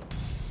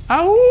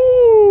 Ow!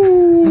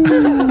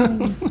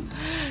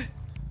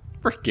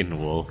 Frickin'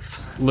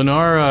 wolf.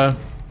 Lenara,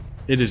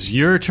 it is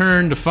your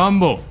turn to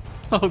fumble.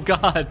 Oh,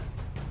 God.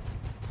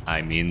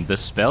 I mean, the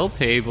spell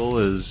table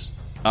is...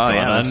 Oh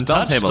yeah, gone the spell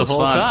untouched table the is whole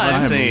fun. time.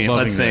 Let's I'm see.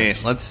 loving Let's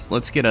see. this.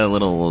 Let's get a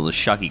little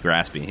shocky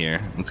graspy here.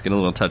 Let's get a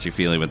little touchy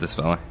feely with this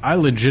fella. I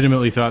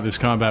legitimately thought this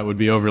combat would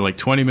be over like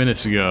 20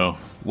 minutes ago.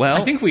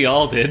 Well, I think we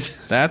all did.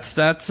 that's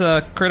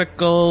a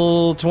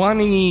critical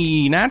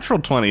 20, natural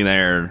 20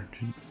 there.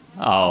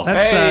 Oh,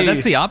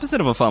 That's the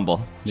opposite of a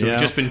fumble. so we've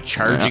just been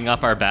charging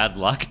up our bad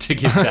luck to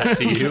give that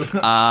to you.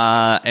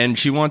 And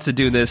she wants to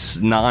do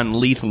this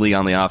non-lethally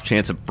on the off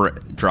chance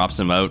it drops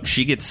him out.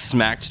 She gets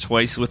smacked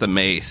twice with a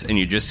mace, and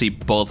you just see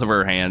both of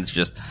her hands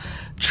just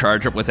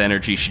charge up with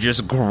energy. She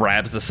just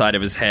grabs the side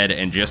of his head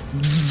and just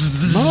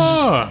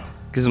Ah!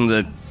 gives him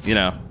the,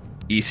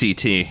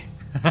 ECT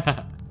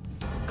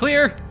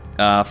Clear.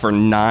 for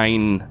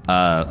 9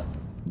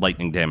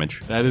 lightning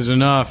damage. That is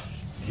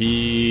enough.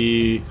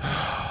 He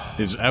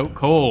is out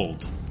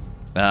cold.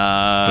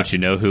 But you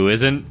know who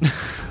isn't?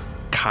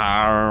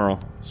 Carl.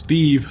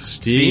 Steve.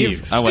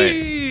 Steve. Oh,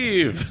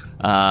 wait. Steve.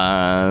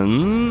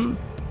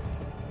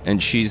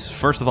 And she's,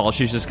 first of all,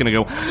 she's just going to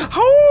go,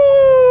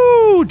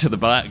 "Hoo!" to the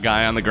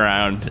guy on the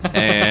ground.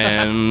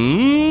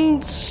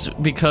 And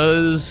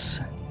because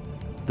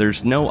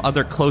there's no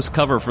other close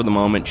cover for the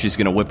moment, she's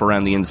going to whip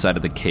around the inside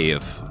of the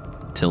cave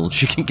till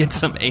she can get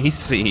some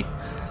AC.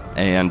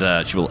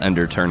 And she will end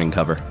her turn in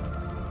cover.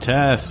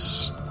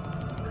 Tess.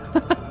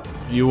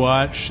 You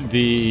watch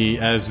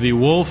as the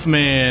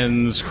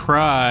Wolfman's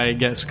cry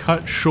gets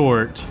cut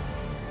short,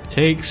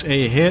 takes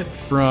a hit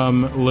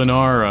from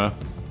Lenara.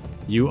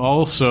 You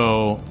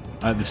also,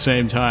 at the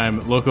same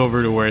time, look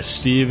over to where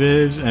Steve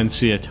is and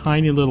see a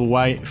tiny little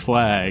white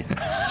flag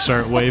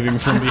start waving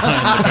from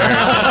behind the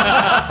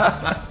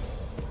barricade.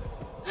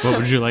 What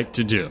would you like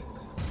to do?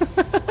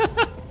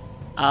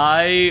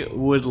 I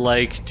would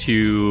like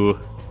to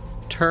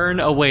turn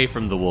away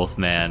from the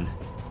Wolfman,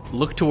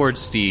 look towards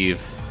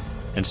Steve,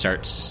 and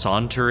start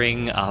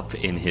sauntering up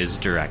in his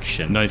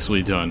direction.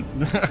 Nicely done.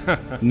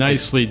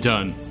 Nicely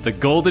done. The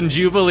Golden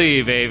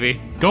Jubilee, baby.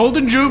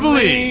 Golden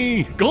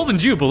Jubilee! Golden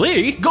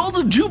Jubilee?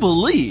 Golden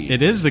Jubilee.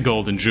 It is the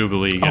Golden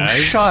Jubilee, Oh, guys.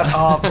 shut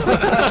up.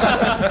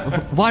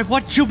 Why,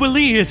 what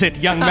jubilee is it,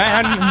 young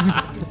man?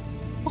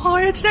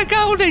 Why, it's the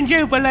Golden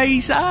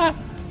Jubilee, sir.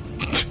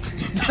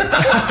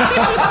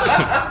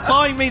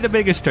 Buy me the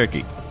biggest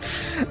turkey.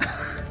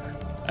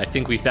 I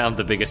think we found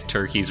the biggest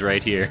turkeys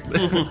right here.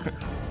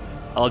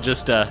 I'll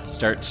just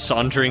start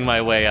sauntering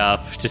my way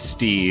up to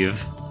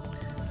Steve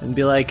and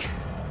be like,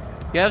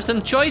 "You have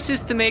some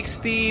choices to make,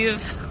 Steve.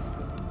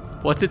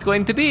 What's it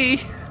going to be?"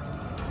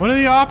 What are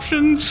the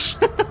options?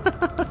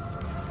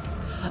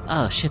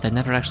 Oh, shit, I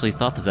never actually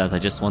thought of that. I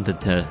just wanted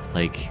to,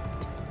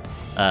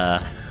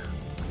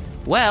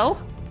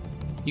 well,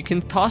 you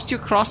can toss your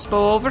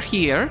crossbow over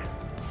here.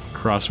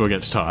 Crossbow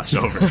gets tossed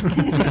over.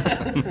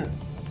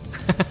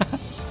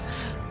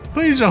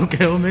 Please don't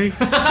kill me.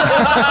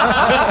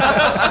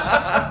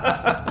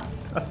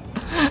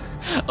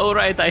 Oh,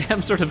 right, I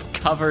am sort of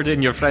covered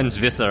in your friend's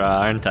viscera,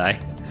 aren't I?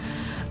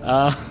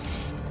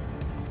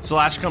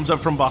 Slash comes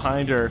up from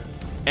behind her,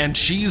 and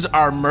she's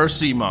our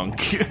mercy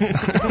monk.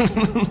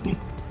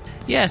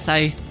 Yes,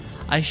 I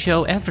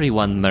show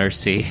everyone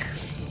mercy.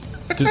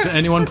 Does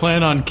anyone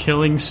plan on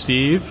killing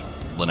Steve?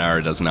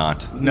 Lenara does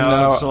not.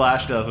 No,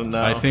 Slash doesn't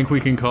know. I think we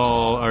can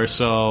call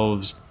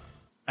ourselves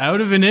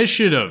out of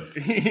initiative.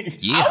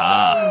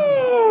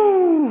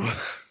 Yeah.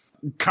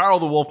 Carl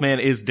the Wolfman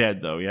is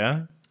dead, though,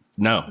 yeah?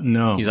 No.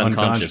 No, He's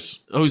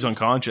unconscious. Oh, he's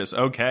unconscious.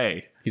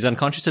 Okay. He's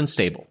unconscious and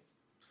stable.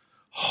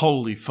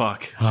 Holy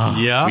fuck.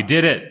 Yeah, We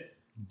did it.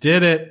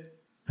 did it.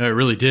 It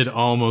really did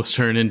almost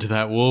turn into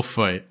that wolf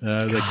fight.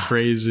 Like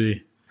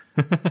crazy.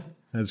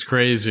 That's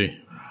crazy.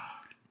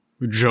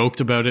 We joked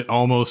about it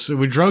almost.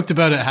 We joked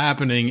about it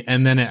happening,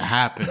 and then it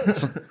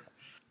happened.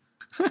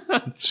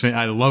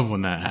 I love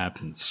when that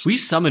happens. We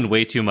summon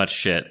way too much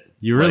shit.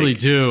 You really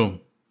Like, do.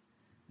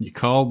 You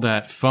called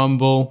that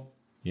fumble.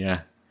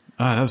 Yeah.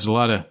 Ah, that was a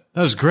lot of.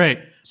 That was great.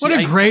 What a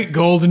I- great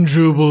Golden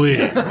Jubilee.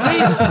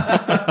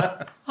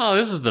 Oh,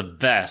 this is the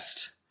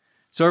best.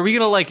 So are we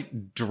going to,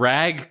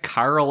 drag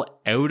Carl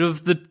out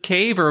of the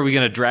cave, or are we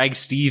going to drag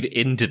Steve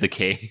into the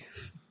cave?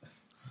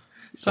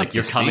 It's like,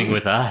 you're coming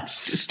with us.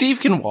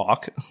 Steve can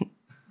walk.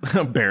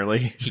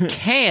 Barely. He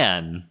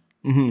can.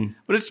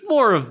 But it's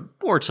more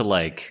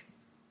to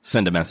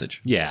Send a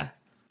message. yeah.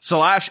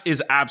 Slash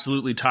is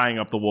absolutely tying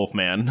up the wolf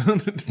man.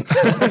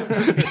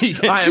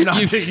 I am not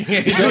taking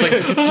it. He's just like,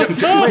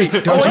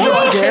 Wait, don't you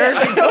look scared?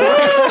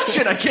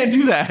 shit, I can't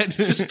do that.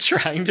 Just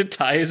trying to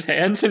tie his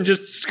hands and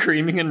just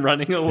screaming and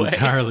running away.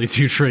 Entirely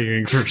too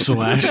triggering for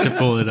Slash to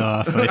pull it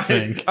off, I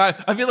think.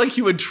 I feel like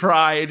he would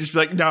try and just be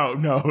like, no.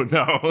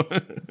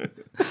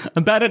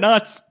 I'm bad at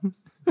nuts.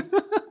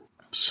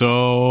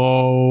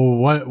 So,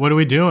 what are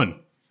we doing?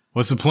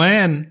 What's the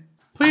plan?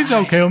 Please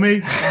don't kill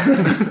me.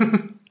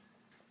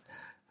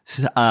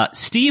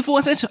 Steve,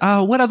 was it?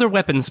 What other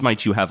weapons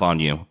might you have on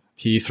you?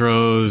 He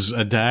throws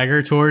a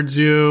dagger towards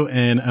you,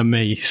 and a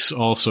mace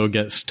also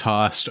gets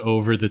tossed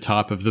over the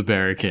top of the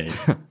barricade.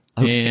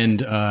 And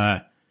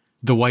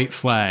the white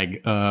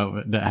flag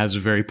that has a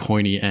very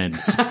pointy end.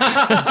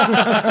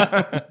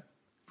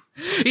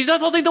 He's not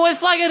holding the white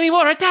flag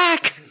anymore.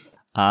 Attack!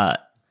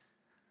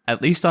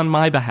 At least on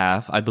my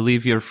behalf, I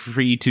believe you're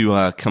free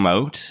to come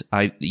out.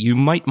 You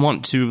might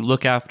want to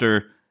look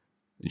after...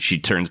 She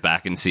turns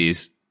back and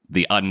sees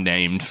the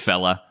unnamed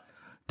fella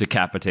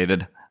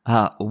decapitated.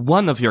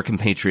 One of your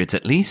compatriots,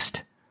 at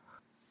least.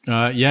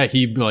 Yeah,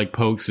 he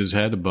pokes his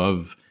head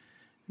above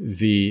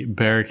the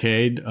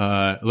barricade,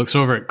 looks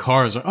over at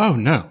Carl, is like, oh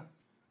no.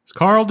 Is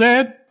Carl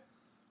dead?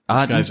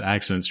 This guy's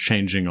accent's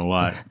changing a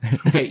lot.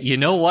 Hey, you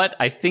know what?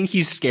 I think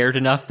he's scared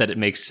enough that it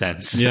makes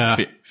sense. Yeah.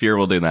 Fear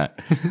will do that.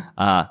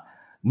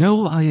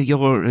 No,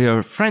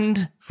 your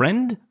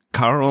friend,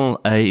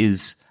 Carl,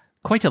 is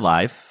quite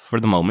alive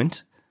for the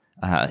moment.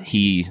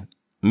 He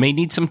may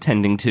need some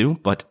tending to,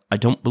 but I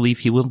don't believe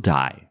he will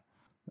die.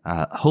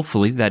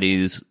 Hopefully that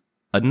is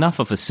enough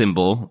of a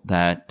symbol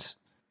that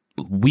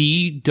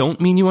we don't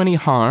mean you any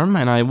harm,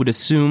 and I would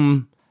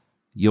assume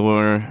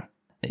your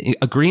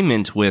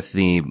agreement with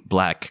the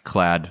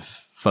black-clad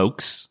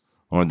folks,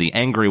 or the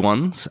angry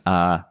ones,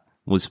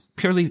 was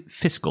purely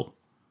fiscal.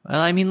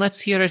 Well, I mean,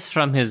 let's hear it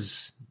from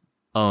his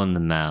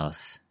own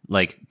mouth.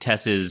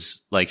 Tess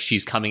is,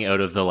 she's coming out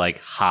of the,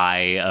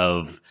 high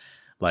of,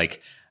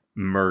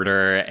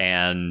 murder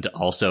and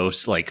also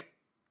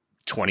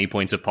 20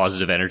 points of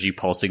positive energy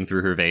pulsing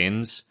through her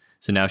veins.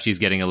 So now she's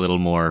getting a little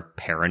more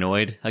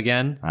paranoid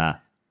again.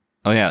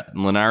 Oh yeah,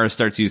 Lenara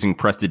starts using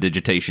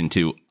prestidigitation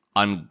to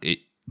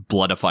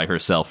bloodify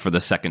herself for the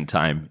second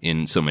time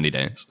in so many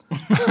days.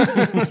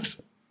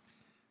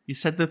 You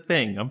said the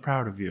thing. I'm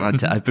proud of you.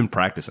 I've been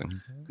practicing.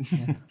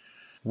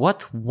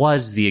 What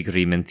was the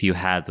agreement you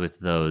had with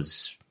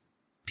those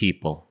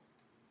people?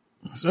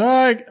 So,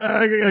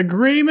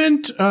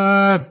 agreement,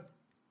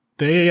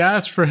 they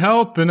asked for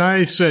help, and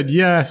I said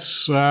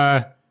yes,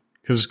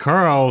 because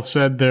Carl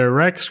said they're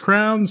Rex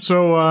Crown,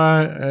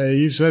 so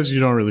he says you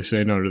don't really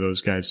say no to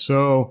those guys.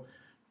 So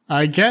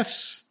I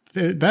guess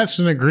that's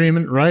an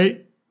agreement,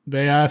 right?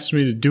 They asked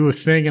me to do a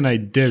thing, and I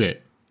did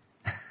it.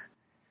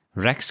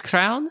 Rex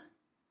Crown?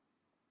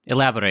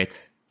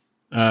 Elaborate.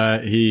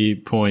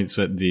 He points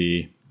at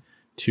the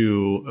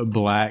two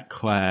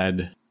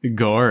black-clad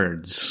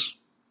guards.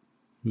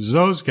 Who's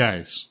those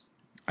guys?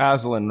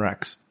 Aslan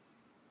Rex.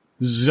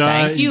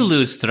 Thank you,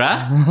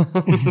 Lustra.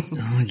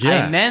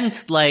 Yeah. I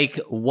meant,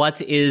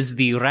 what is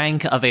the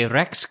rank of a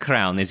Rex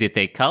Crown? Is it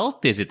a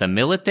cult? Is it a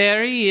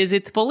military? Is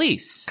it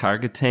police?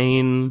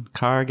 Kargatane,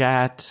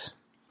 Kargat.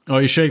 Oh,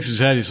 he shakes his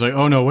head. He's like,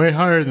 oh, no, way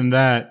higher than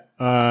that.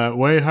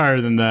 Way higher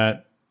than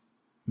that.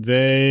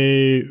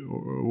 They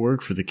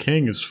work for the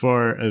king as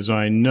far as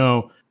I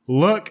know.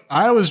 Look,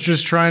 I was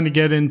just trying to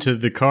get into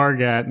the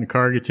Kargat and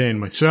Kargatane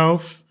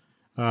myself.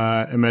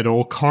 I met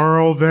old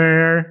Carl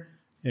there.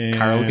 And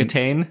Carl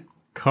Gatane?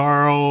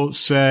 Carl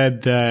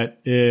said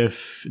that do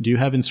you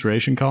have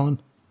inspiration, Colin?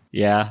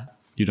 Yeah.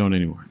 You don't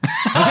anymore.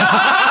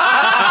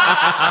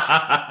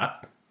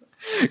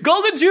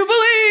 Golden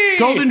Jubilee!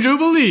 Golden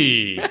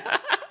Jubilee!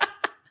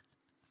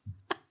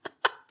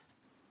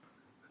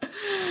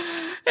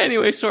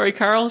 Anyway, sorry,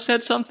 Carl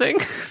said something.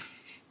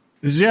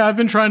 Yeah, I've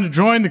been trying to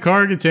join the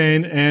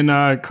Kargatane,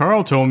 and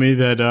Carl told me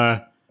that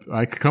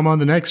I could come on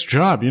the next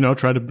job,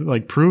 try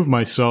to prove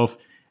myself.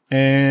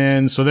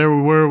 And so there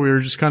we were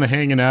just kind of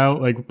hanging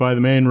out by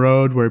the main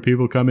road where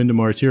people come into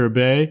Martyra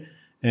Bay,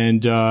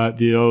 and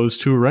those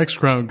two Rex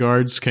Crown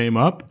guards came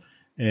up,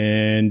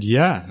 and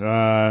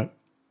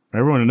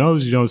everyone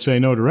knows you don't say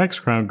no to Rex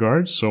Crown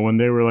guards. So when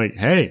they were like,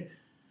 hey,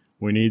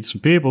 we need some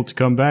people to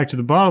come back to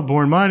the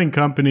Bottleborn Mining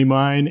Company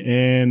mine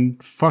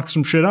and fuck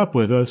some shit up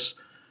with us,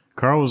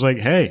 Carl was like,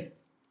 hey,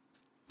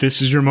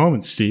 this is your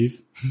moment,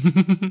 Steve.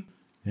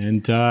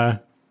 And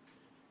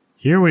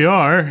here we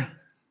are.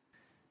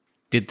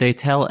 Did they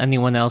tell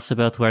anyone else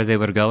about where they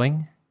were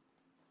going?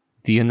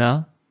 Do you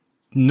know?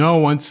 No,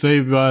 once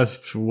we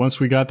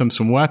got them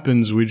some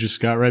weapons, we just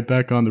got right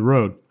back on the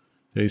road.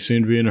 They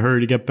seem to be in a hurry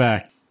to get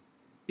back.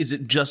 Is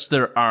it just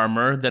their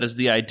armor that is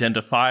the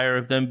identifier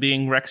of them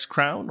being Rex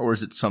Crown, or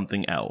is it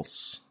something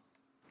else?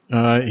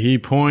 He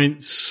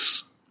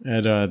points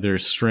at their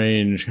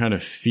strange kind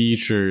of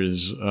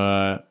features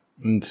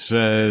and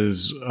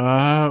says,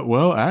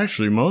 well,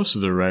 actually, most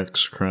of the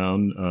Rex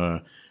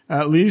Crown,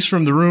 at least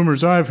from the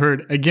rumors I've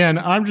heard, again,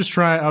 I'm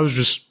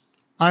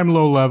I'm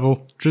low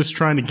level, just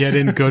trying to get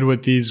in good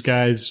with these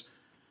guys.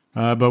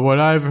 But what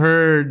I've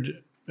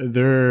heard,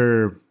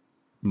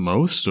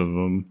 most of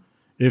them,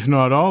 if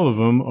not all of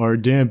them, are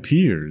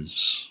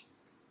dampiers.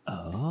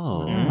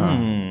 Oh.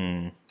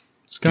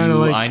 It's kind of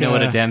like... I know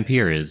what a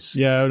dampier is.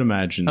 Yeah, I would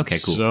imagine. Okay,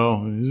 cool.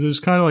 So it's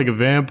kind of like a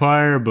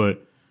vampire,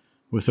 but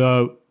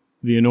without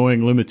the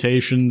annoying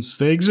limitations.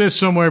 They exist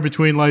somewhere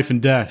between life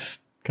and death.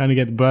 Kind of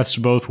get the best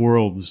of both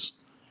worlds.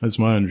 That's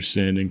my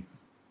understanding.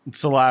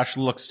 Salash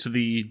looks to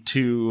the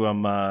two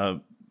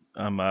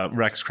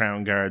Rex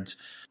Crown guards.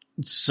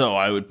 So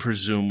I would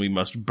presume we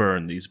must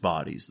burn these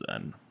bodies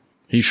then.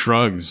 He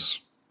shrugs.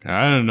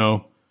 I don't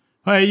know.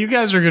 Hey, you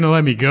guys are going to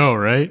let me go,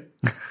 right?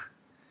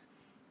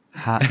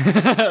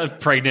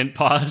 Pregnant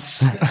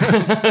pause.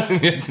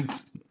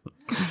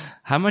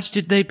 How much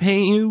did they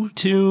pay you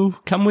to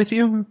come with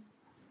you?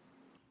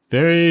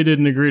 They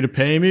didn't agree to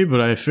pay me,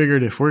 but I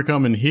figured if we're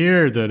coming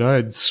here that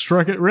I'd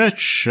struck it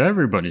rich.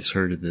 Everybody's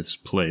heard of this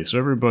place.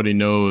 Everybody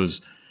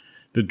knows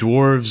the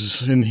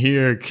dwarves in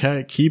here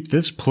keep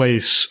this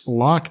place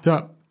locked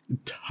up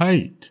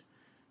tight.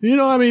 You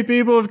know how many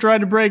people have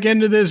tried to break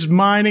into this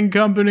mining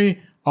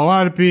company? A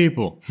lot of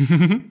people.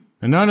 And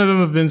none of them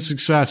have been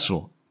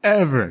successful.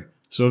 Ever.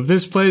 So if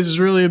this place is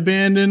really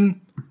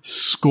abandoned,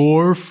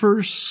 score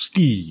for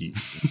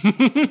Steve.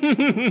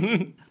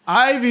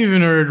 I've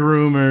even heard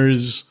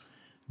rumors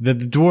that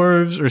the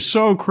dwarves are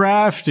so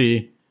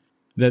crafty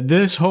that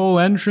this whole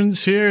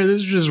entrance here,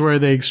 this is just where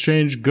they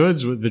exchange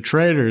goods with the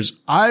traders.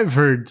 I've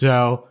heard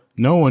tell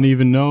no one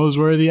even knows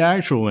where the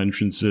actual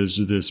entrance is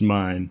to this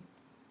mine.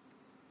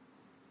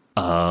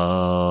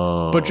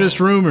 Oh. But just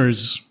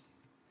rumors.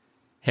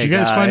 Hey, Did you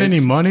guys find any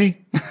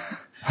money?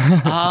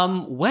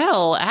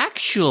 Well,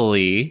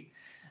 actually,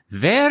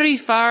 very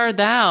far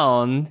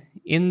down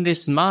in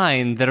this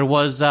mine, there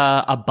was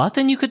a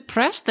button you could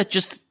press that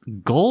just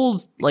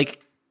gold,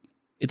 like,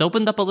 it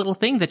opened up a little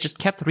thing that just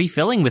kept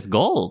refilling with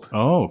gold.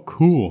 Oh,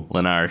 cool.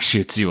 Lenar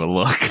shoots you a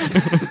look.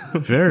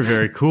 Very,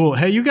 very cool.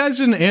 Hey, you guys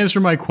didn't answer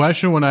my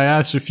question when I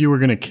asked if you were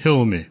going to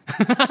kill me.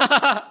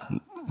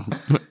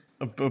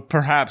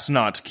 Perhaps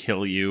not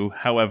kill you.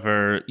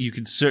 However, you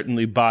could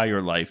certainly buy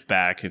your life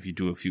back if you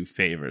do a few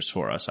favors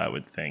for us, I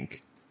would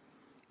think.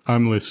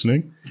 I'm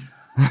listening.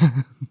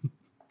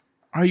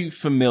 Are you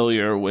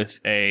familiar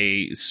with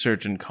a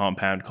certain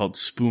compound called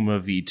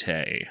Spuma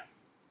Vitae?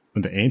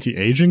 The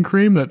anti-aging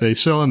cream that they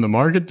sell in the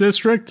market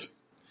district?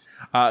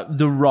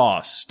 The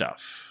raw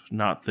stuff,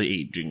 not the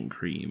aging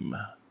cream.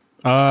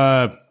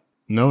 No,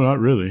 not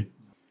really.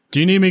 Do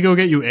you need me to go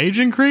get you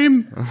aging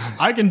cream?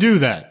 I can do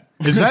that.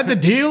 Is that the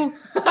deal?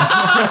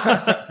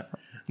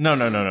 No,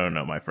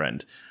 my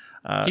friend.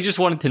 He just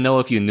wanted to know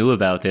if you knew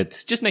about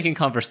it. Just making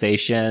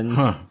conversation.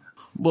 Huh.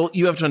 Well,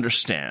 you have to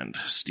understand,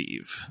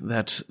 Steve,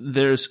 that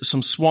there's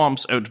some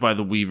swamps out by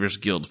the Weavers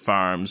Guild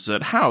farms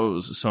that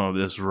house some of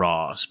this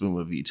raw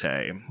Spuma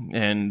Vitae,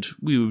 and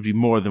we would be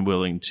more than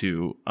willing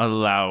to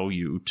allow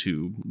you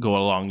to go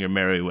along your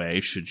merry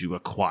way should you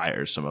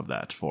acquire some of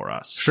that for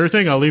us. Sure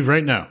thing, I'll leave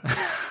right now.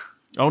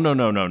 Oh,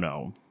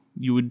 no.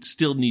 You would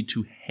still need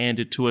to hand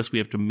it to us. We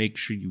have to make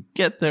sure you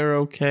get there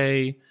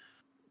okay.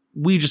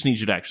 We just need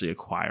you to actually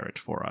acquire it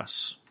for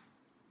us.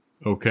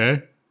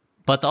 Okay.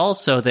 But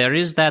also, there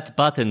is that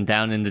button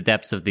down in the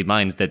depths of the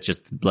mines that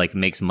just, like,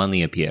 makes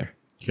money appear.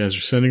 You guys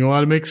are sending a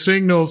lot of mixed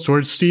signals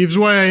towards Steve's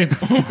way.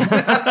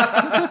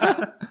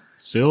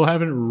 Still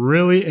haven't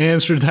really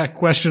answered that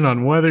question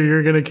on whether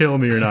you're going to kill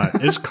me or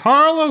not. Is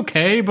Carl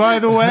okay, by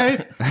the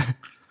way?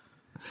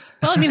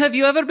 Well, I mean, have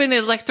you ever been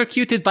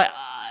electrocuted by...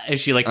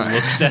 as she, like,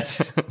 looks at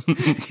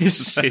his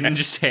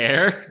singed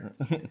hair.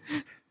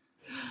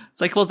 It's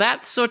like, well,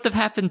 that sort of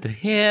happened to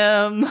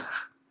him.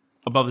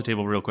 Above the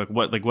table real quick,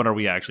 what are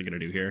we actually going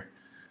to do here?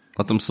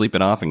 Let them sleep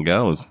it off and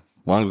go. As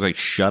long as they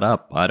shut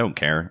up, I don't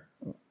care.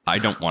 I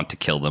don't want to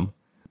kill them.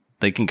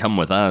 They can come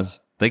with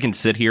us. They can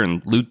sit here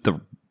and loot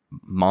the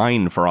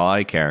mine for all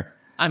I care.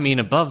 I mean,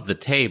 above the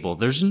table,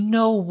 there's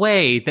no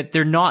way that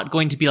they're not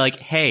going to be like,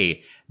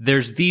 hey,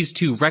 there's these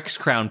two Rex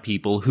Crown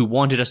people who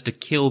wanted us to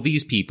kill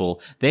these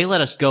people. They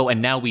let us go,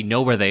 and now we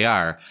know where they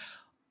are.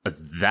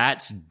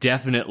 That's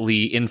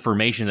definitely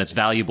information that's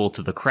valuable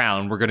to the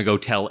crown. We're going to go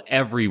tell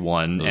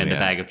everyone a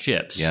bag of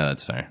chips. Yeah,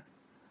 that's fair.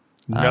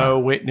 No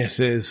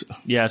witnesses.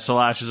 Yeah,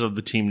 Salashes of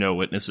the team, no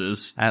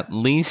witnesses. At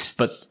least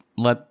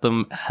let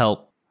them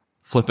help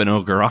flip an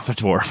ogre off a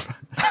dwarf.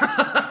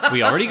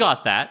 We already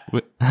got that.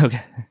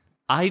 Okay.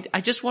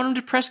 I just want him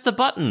to press the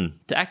button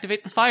to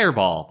activate the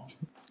fireball.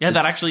 Yeah,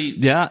 that actually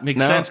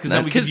makes sense, because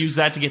then we could use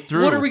that to get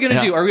through. What are we going to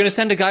do? Are we going to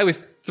send a guy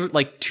with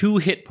 2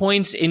 hit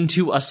points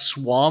into a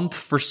swamp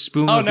for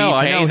Spuma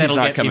Vitae that'll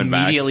get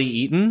immediately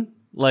eaten?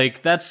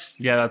 Like, that's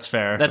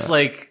fair. That's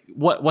like,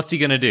 what's he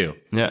going to do?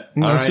 Yeah.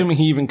 Assuming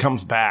he even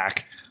comes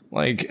back.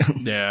 Like,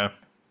 Yeah.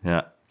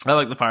 Yeah. I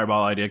like the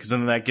fireball idea, because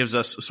then that gives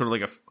us sort of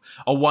like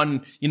a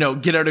one,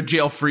 get out of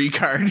jail free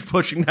card,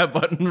 pushing that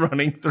button,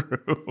 running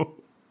through.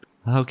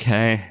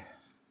 Okay.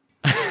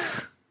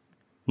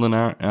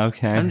 Lenar,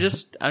 okay. I'm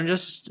just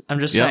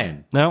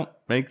saying. No,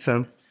 makes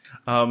sense.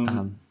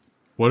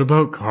 What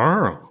about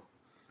Carl?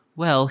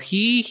 Well,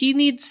 he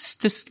needs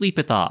to sleep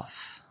it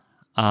off.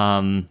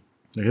 I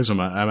guess I'm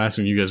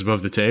asking you guys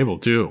above the table,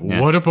 too.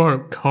 Yeah. What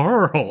about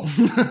Carl?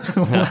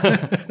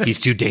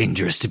 He's too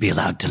dangerous to be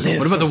allowed to live.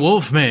 What about the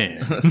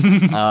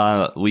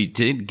Wolfman? We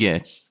did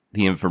get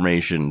the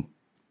information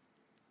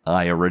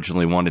I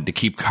originally wanted to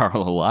keep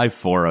Carl alive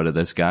for out of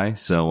this guy.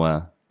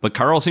 So, but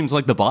Carl seems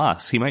like the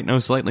boss. He might know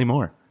slightly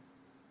more.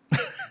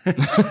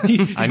 I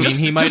mean, he might just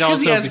because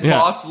also he has be-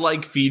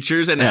 boss-like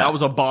features and that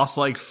was a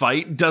boss-like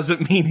fight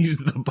doesn't mean he's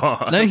the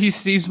boss. No, he's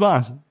Steve's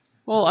boss.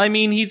 Well, I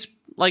mean, he's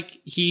like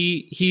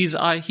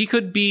he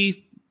could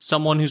be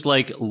someone who's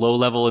like low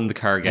level in the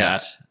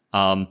Kargat,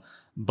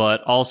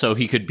 but also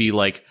he could be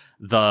like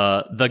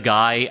the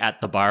guy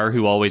at the bar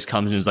who always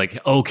comes and is like,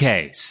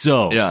 okay,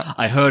 so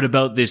I heard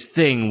about this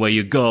thing where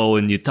you go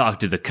and you talk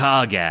to the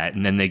Kargat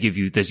and then they give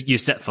you this, you're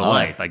set for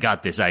life. I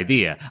got this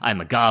idea. I'm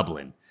a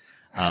goblin.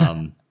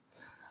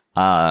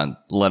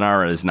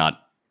 Lenara is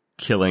not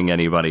killing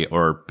anybody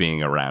or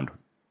being around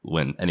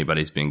when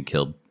anybody's being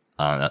killed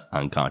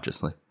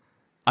unconsciously.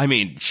 I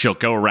mean, she'll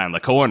go around the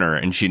corner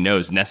and she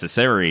knows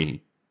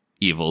necessary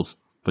evils,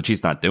 but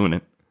she's not doing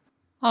it.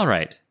 All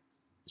right.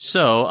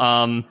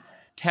 So,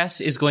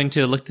 Tess is going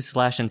to look to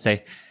Slash and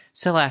say,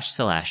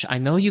 Slash, I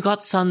know you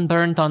got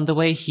sunburned on the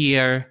way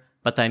here,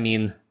 but I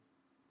mean,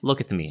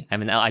 look at me. I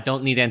mean, I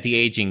don't need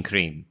anti-aging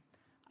cream.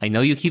 I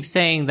know you keep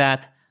saying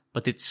that,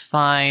 but it's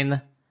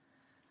fine.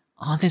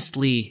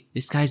 Honestly,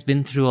 this guy's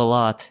been through a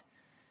lot.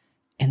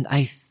 And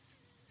I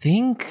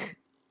think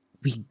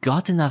we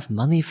got enough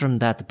money from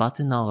that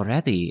button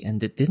already,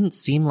 and it didn't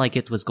seem like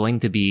it was going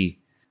to be...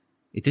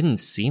 It didn't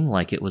seem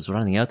like it was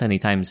running out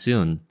anytime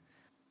soon.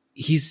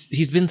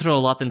 He's been through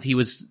a lot, and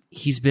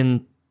he's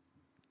been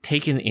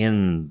taken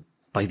in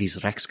by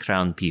these Rex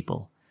Crown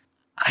people.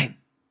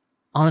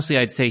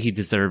 I'd say he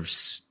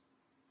deserves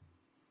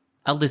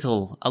a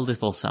little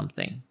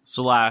something.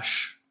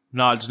 Slash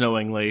nods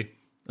knowingly,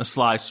 a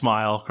sly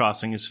smile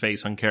crossing his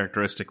face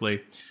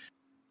uncharacteristically.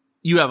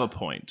 You have a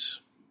point.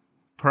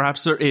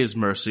 Perhaps there is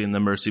mercy in the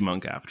Mercy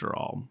Monk after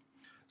all.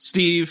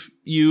 Steve,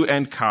 you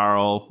and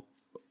Carl,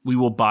 we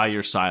will buy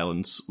your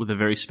silence with a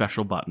very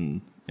special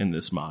button in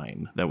this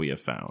mine that we have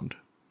found.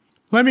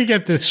 Let me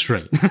get this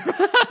straight.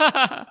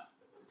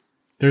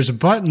 There's a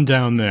button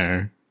down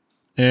there,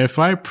 and if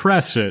I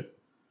press it,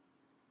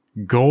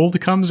 gold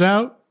comes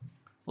out?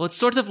 Well, it's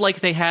sort of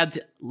like they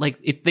had,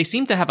 they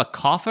seem to have a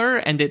coffer,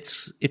 and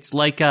it's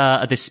like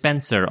a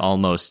dispenser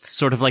almost,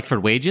 sort of like for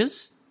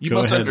wages. You Go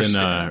must ahead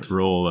understand. and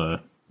roll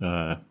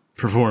a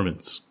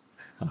performance.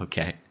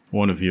 Okay.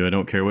 One of you. I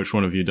don't care which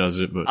one of you does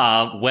it, but...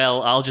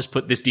 Well, I'll just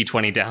put this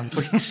D20 down,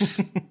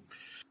 please.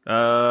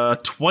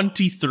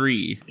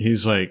 23.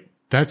 He's like,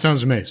 that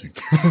sounds amazing.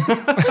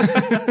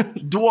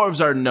 Dwarves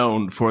are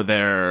known for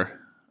their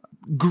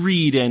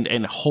greed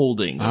and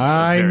holding.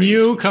 I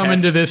knew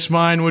coming to this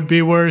mine would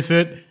be worth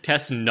it.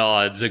 Tess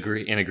nods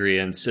in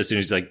agreement as soon as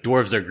he's like,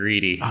 dwarves are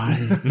greedy.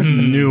 I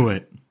knew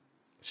it.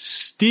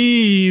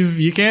 Steve,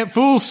 you can't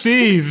fool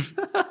Steve.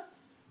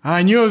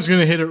 I knew I was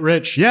going to hit it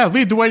rich. Yeah,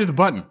 lead the way to the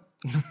button.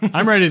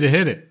 I'm ready to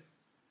hit it.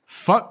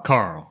 Fuck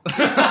Carl.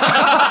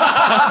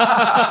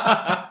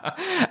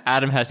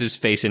 Adam has his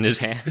face in his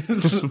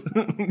hands.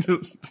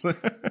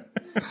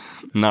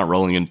 Not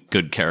rolling in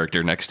good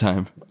character next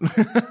time.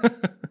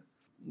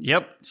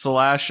 Yep,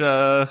 Slash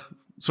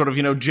sort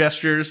of,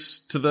 gestures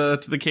to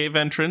the cave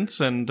entrance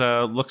and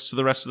looks to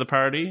the rest of the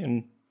party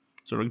and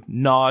sort of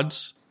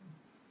nods.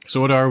 So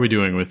what are we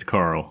doing with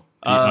Carl?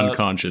 The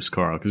unconscious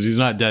Carl, because he's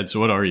not dead. So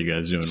what are you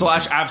guys doing?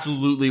 Slash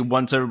absolutely,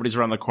 once everybody's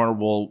around the corner,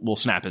 will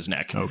snap his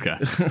neck. Okay.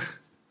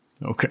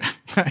 Okay.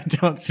 I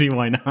don't see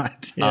why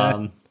not.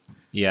 Yeah.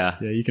 Yeah.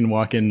 Yeah, you can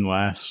walk in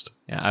last.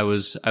 Yeah, I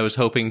was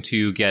hoping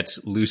to get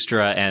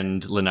Lustra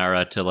and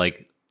Lenara to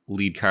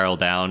lead Carl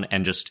down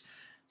and just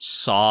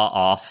saw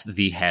off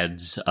the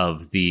heads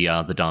of the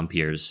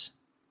Dompiers,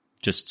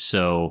 just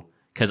so,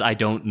 because I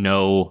don't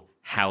know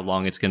how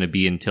long it's going to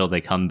be until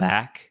they come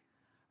back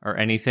or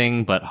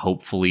anything, but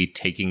hopefully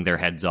taking their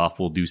heads off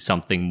will do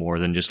something more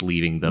than just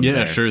leaving them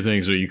there. Sure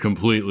thing. So you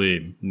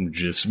completely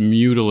just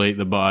mutilate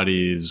the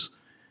bodies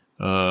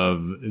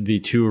of the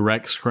two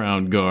Rex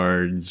Crown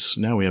guards.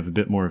 Now we have a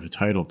bit more of a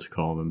title to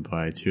call them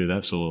by, too.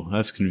 That's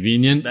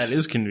convenient. That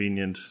is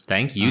convenient.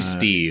 Thank you,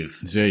 Steve.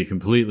 So you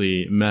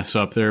completely mess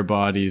up their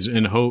bodies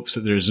in hopes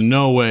that there's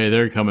no way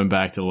they're coming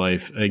back to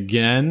life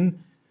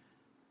again.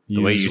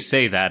 The way you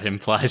say that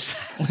implies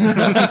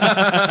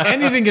that.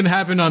 Anything can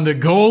happen on the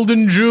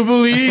Golden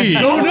Jubilee.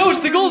 Oh no, it's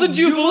the Golden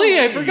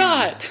Jubilee! I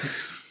forgot!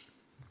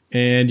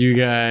 And you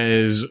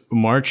guys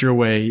march your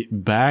way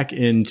back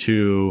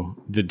into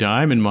the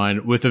diamond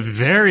mine with a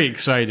very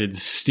excited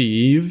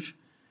Steve.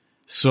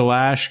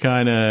 Slash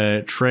kind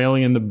of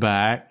trailing in the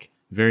back,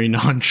 very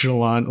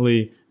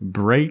nonchalantly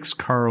breaks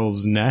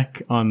Carl's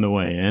neck on the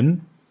way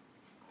in.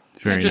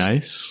 Very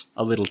nice.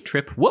 A little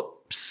trip.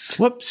 Whoops.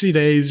 Whoopsie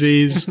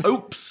daisies.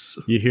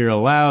 Oops. You hear a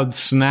loud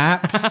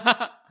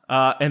snap.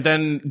 And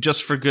then,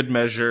 just for good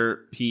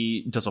measure,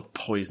 he does a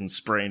poison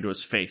spray into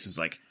his face. He's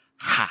like,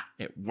 Ha!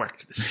 It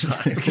worked this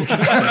time.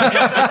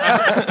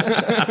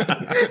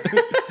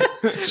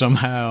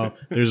 Somehow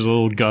there's a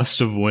little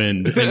gust of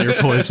wind and your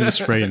poison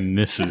spray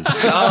misses.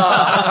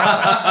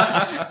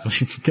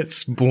 It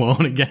gets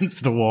blown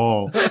against the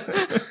wall.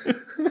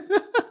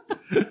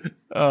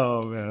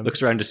 Oh man!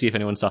 Looks around to see if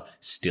anyone saw.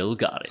 Still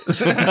got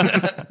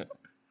it.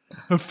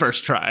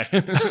 First try.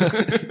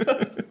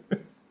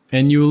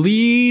 And you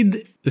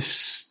lead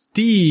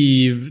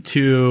Steve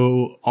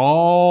to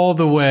all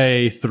the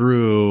way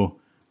through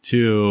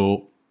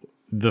to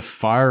the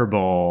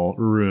fireball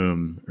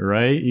room,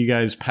 right? You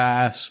guys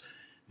pass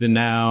the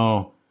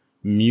now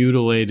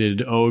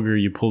mutilated ogre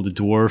you pulled a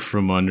dwarf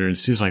from under, and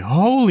Steve's like,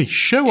 holy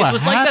shit, what It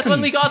was like that happened?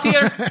 when we got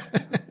here.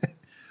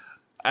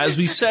 As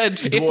we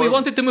said, If we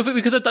wanted to move it,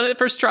 we could have done it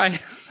first try.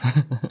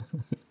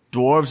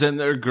 dwarves and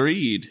their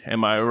greed.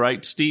 Am I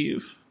right,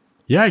 Steve?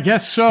 Yeah, I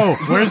guess so.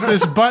 Where's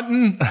this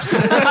button?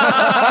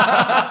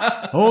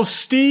 Old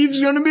Steve's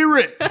gonna be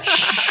rich.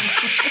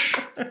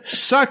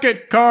 Suck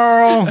it,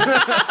 Carl.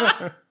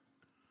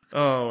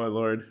 Oh my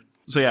lord!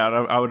 So yeah,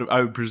 I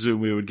would presume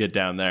we would get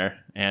down there,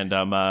 and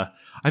I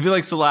feel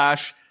like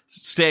Slash,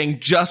 staying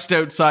just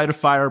outside of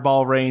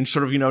fireball range,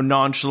 sort of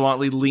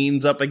nonchalantly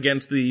leans up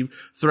against the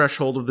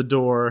threshold of the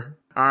door,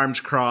 arms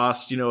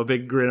crossed, a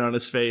big grin on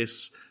his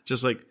face,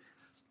 just like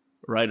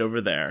right over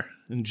there,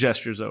 and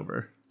gestures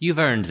over. You've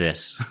earned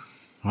this.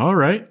 All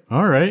right.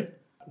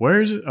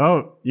 Where's it?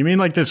 Oh, you mean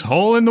like this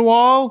hole in the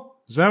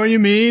wall? Is that what you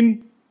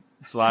mean?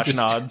 Slash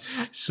nods.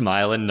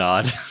 Smile and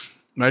nod.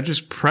 I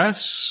just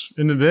press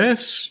into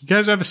this? You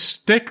guys have a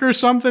stick or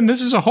something? This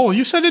is a hole.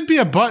 You said it'd be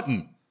a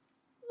button.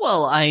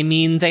 Well, I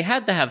mean, they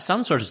had to have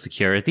some sort of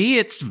security.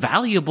 It's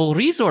valuable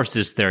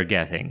resources they're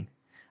getting.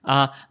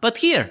 But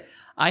here,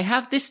 I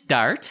have this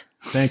dart.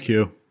 Thank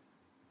you.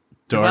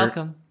 You're Dart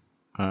welcome.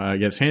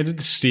 gets handed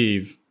to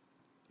Steve,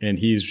 and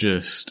he's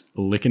just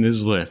licking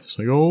his lips.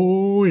 Like,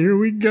 oh, here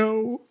we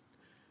go.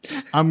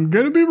 I'm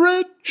gonna be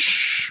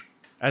rich.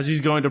 As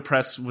he's going to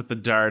press with the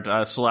dart,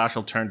 Slash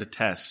will turn to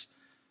Tess.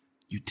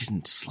 You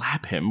didn't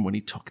slap him when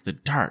he took the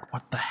dart.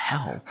 What the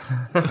hell?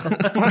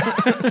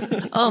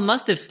 Oh,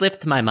 must have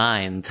slipped my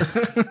mind.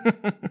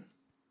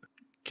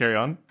 Carry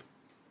on.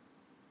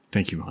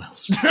 Thank you,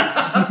 Miles.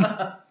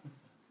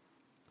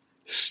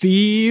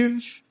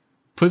 Steve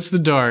puts the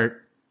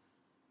dart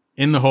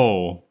in the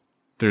hole.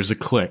 There's a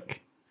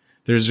click.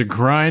 There's a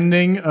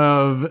grinding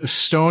of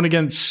stone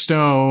against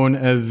stone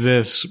as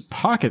this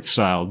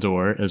pocket-style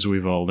door, as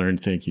we've all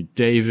learned, thank you,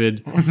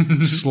 David,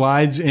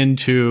 slides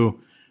into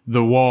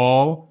the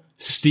wall.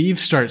 Steve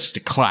starts to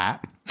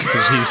clap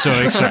because he's so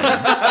excited.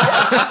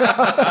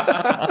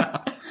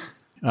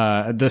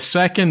 The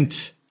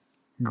second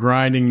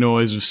grinding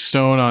noise of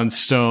stone on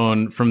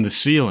stone from the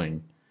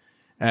ceiling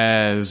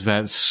as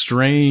that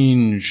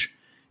strange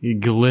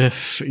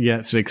glyph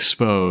gets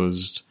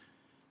exposed.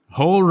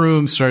 Whole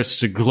room starts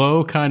to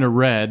glow kind of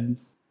red.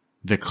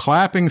 The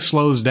clapping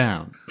slows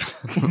down.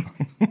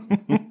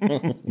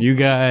 You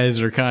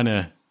guys are kind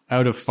of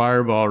out of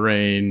fireball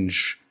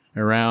range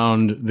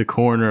around the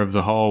corner of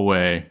the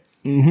hallway.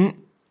 Mm-hmm.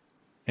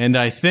 And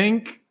I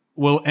think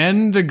we'll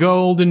end the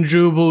Golden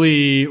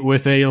Jubilee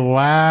with a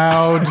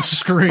loud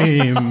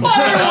scream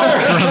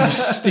from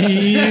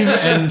Steve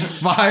and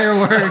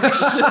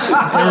fireworks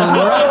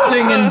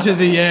erupting into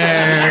the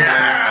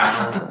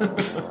air.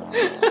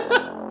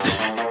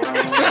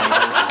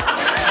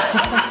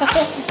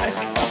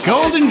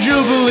 Golden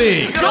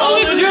Jubilee!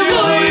 Golden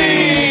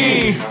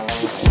Jubilee!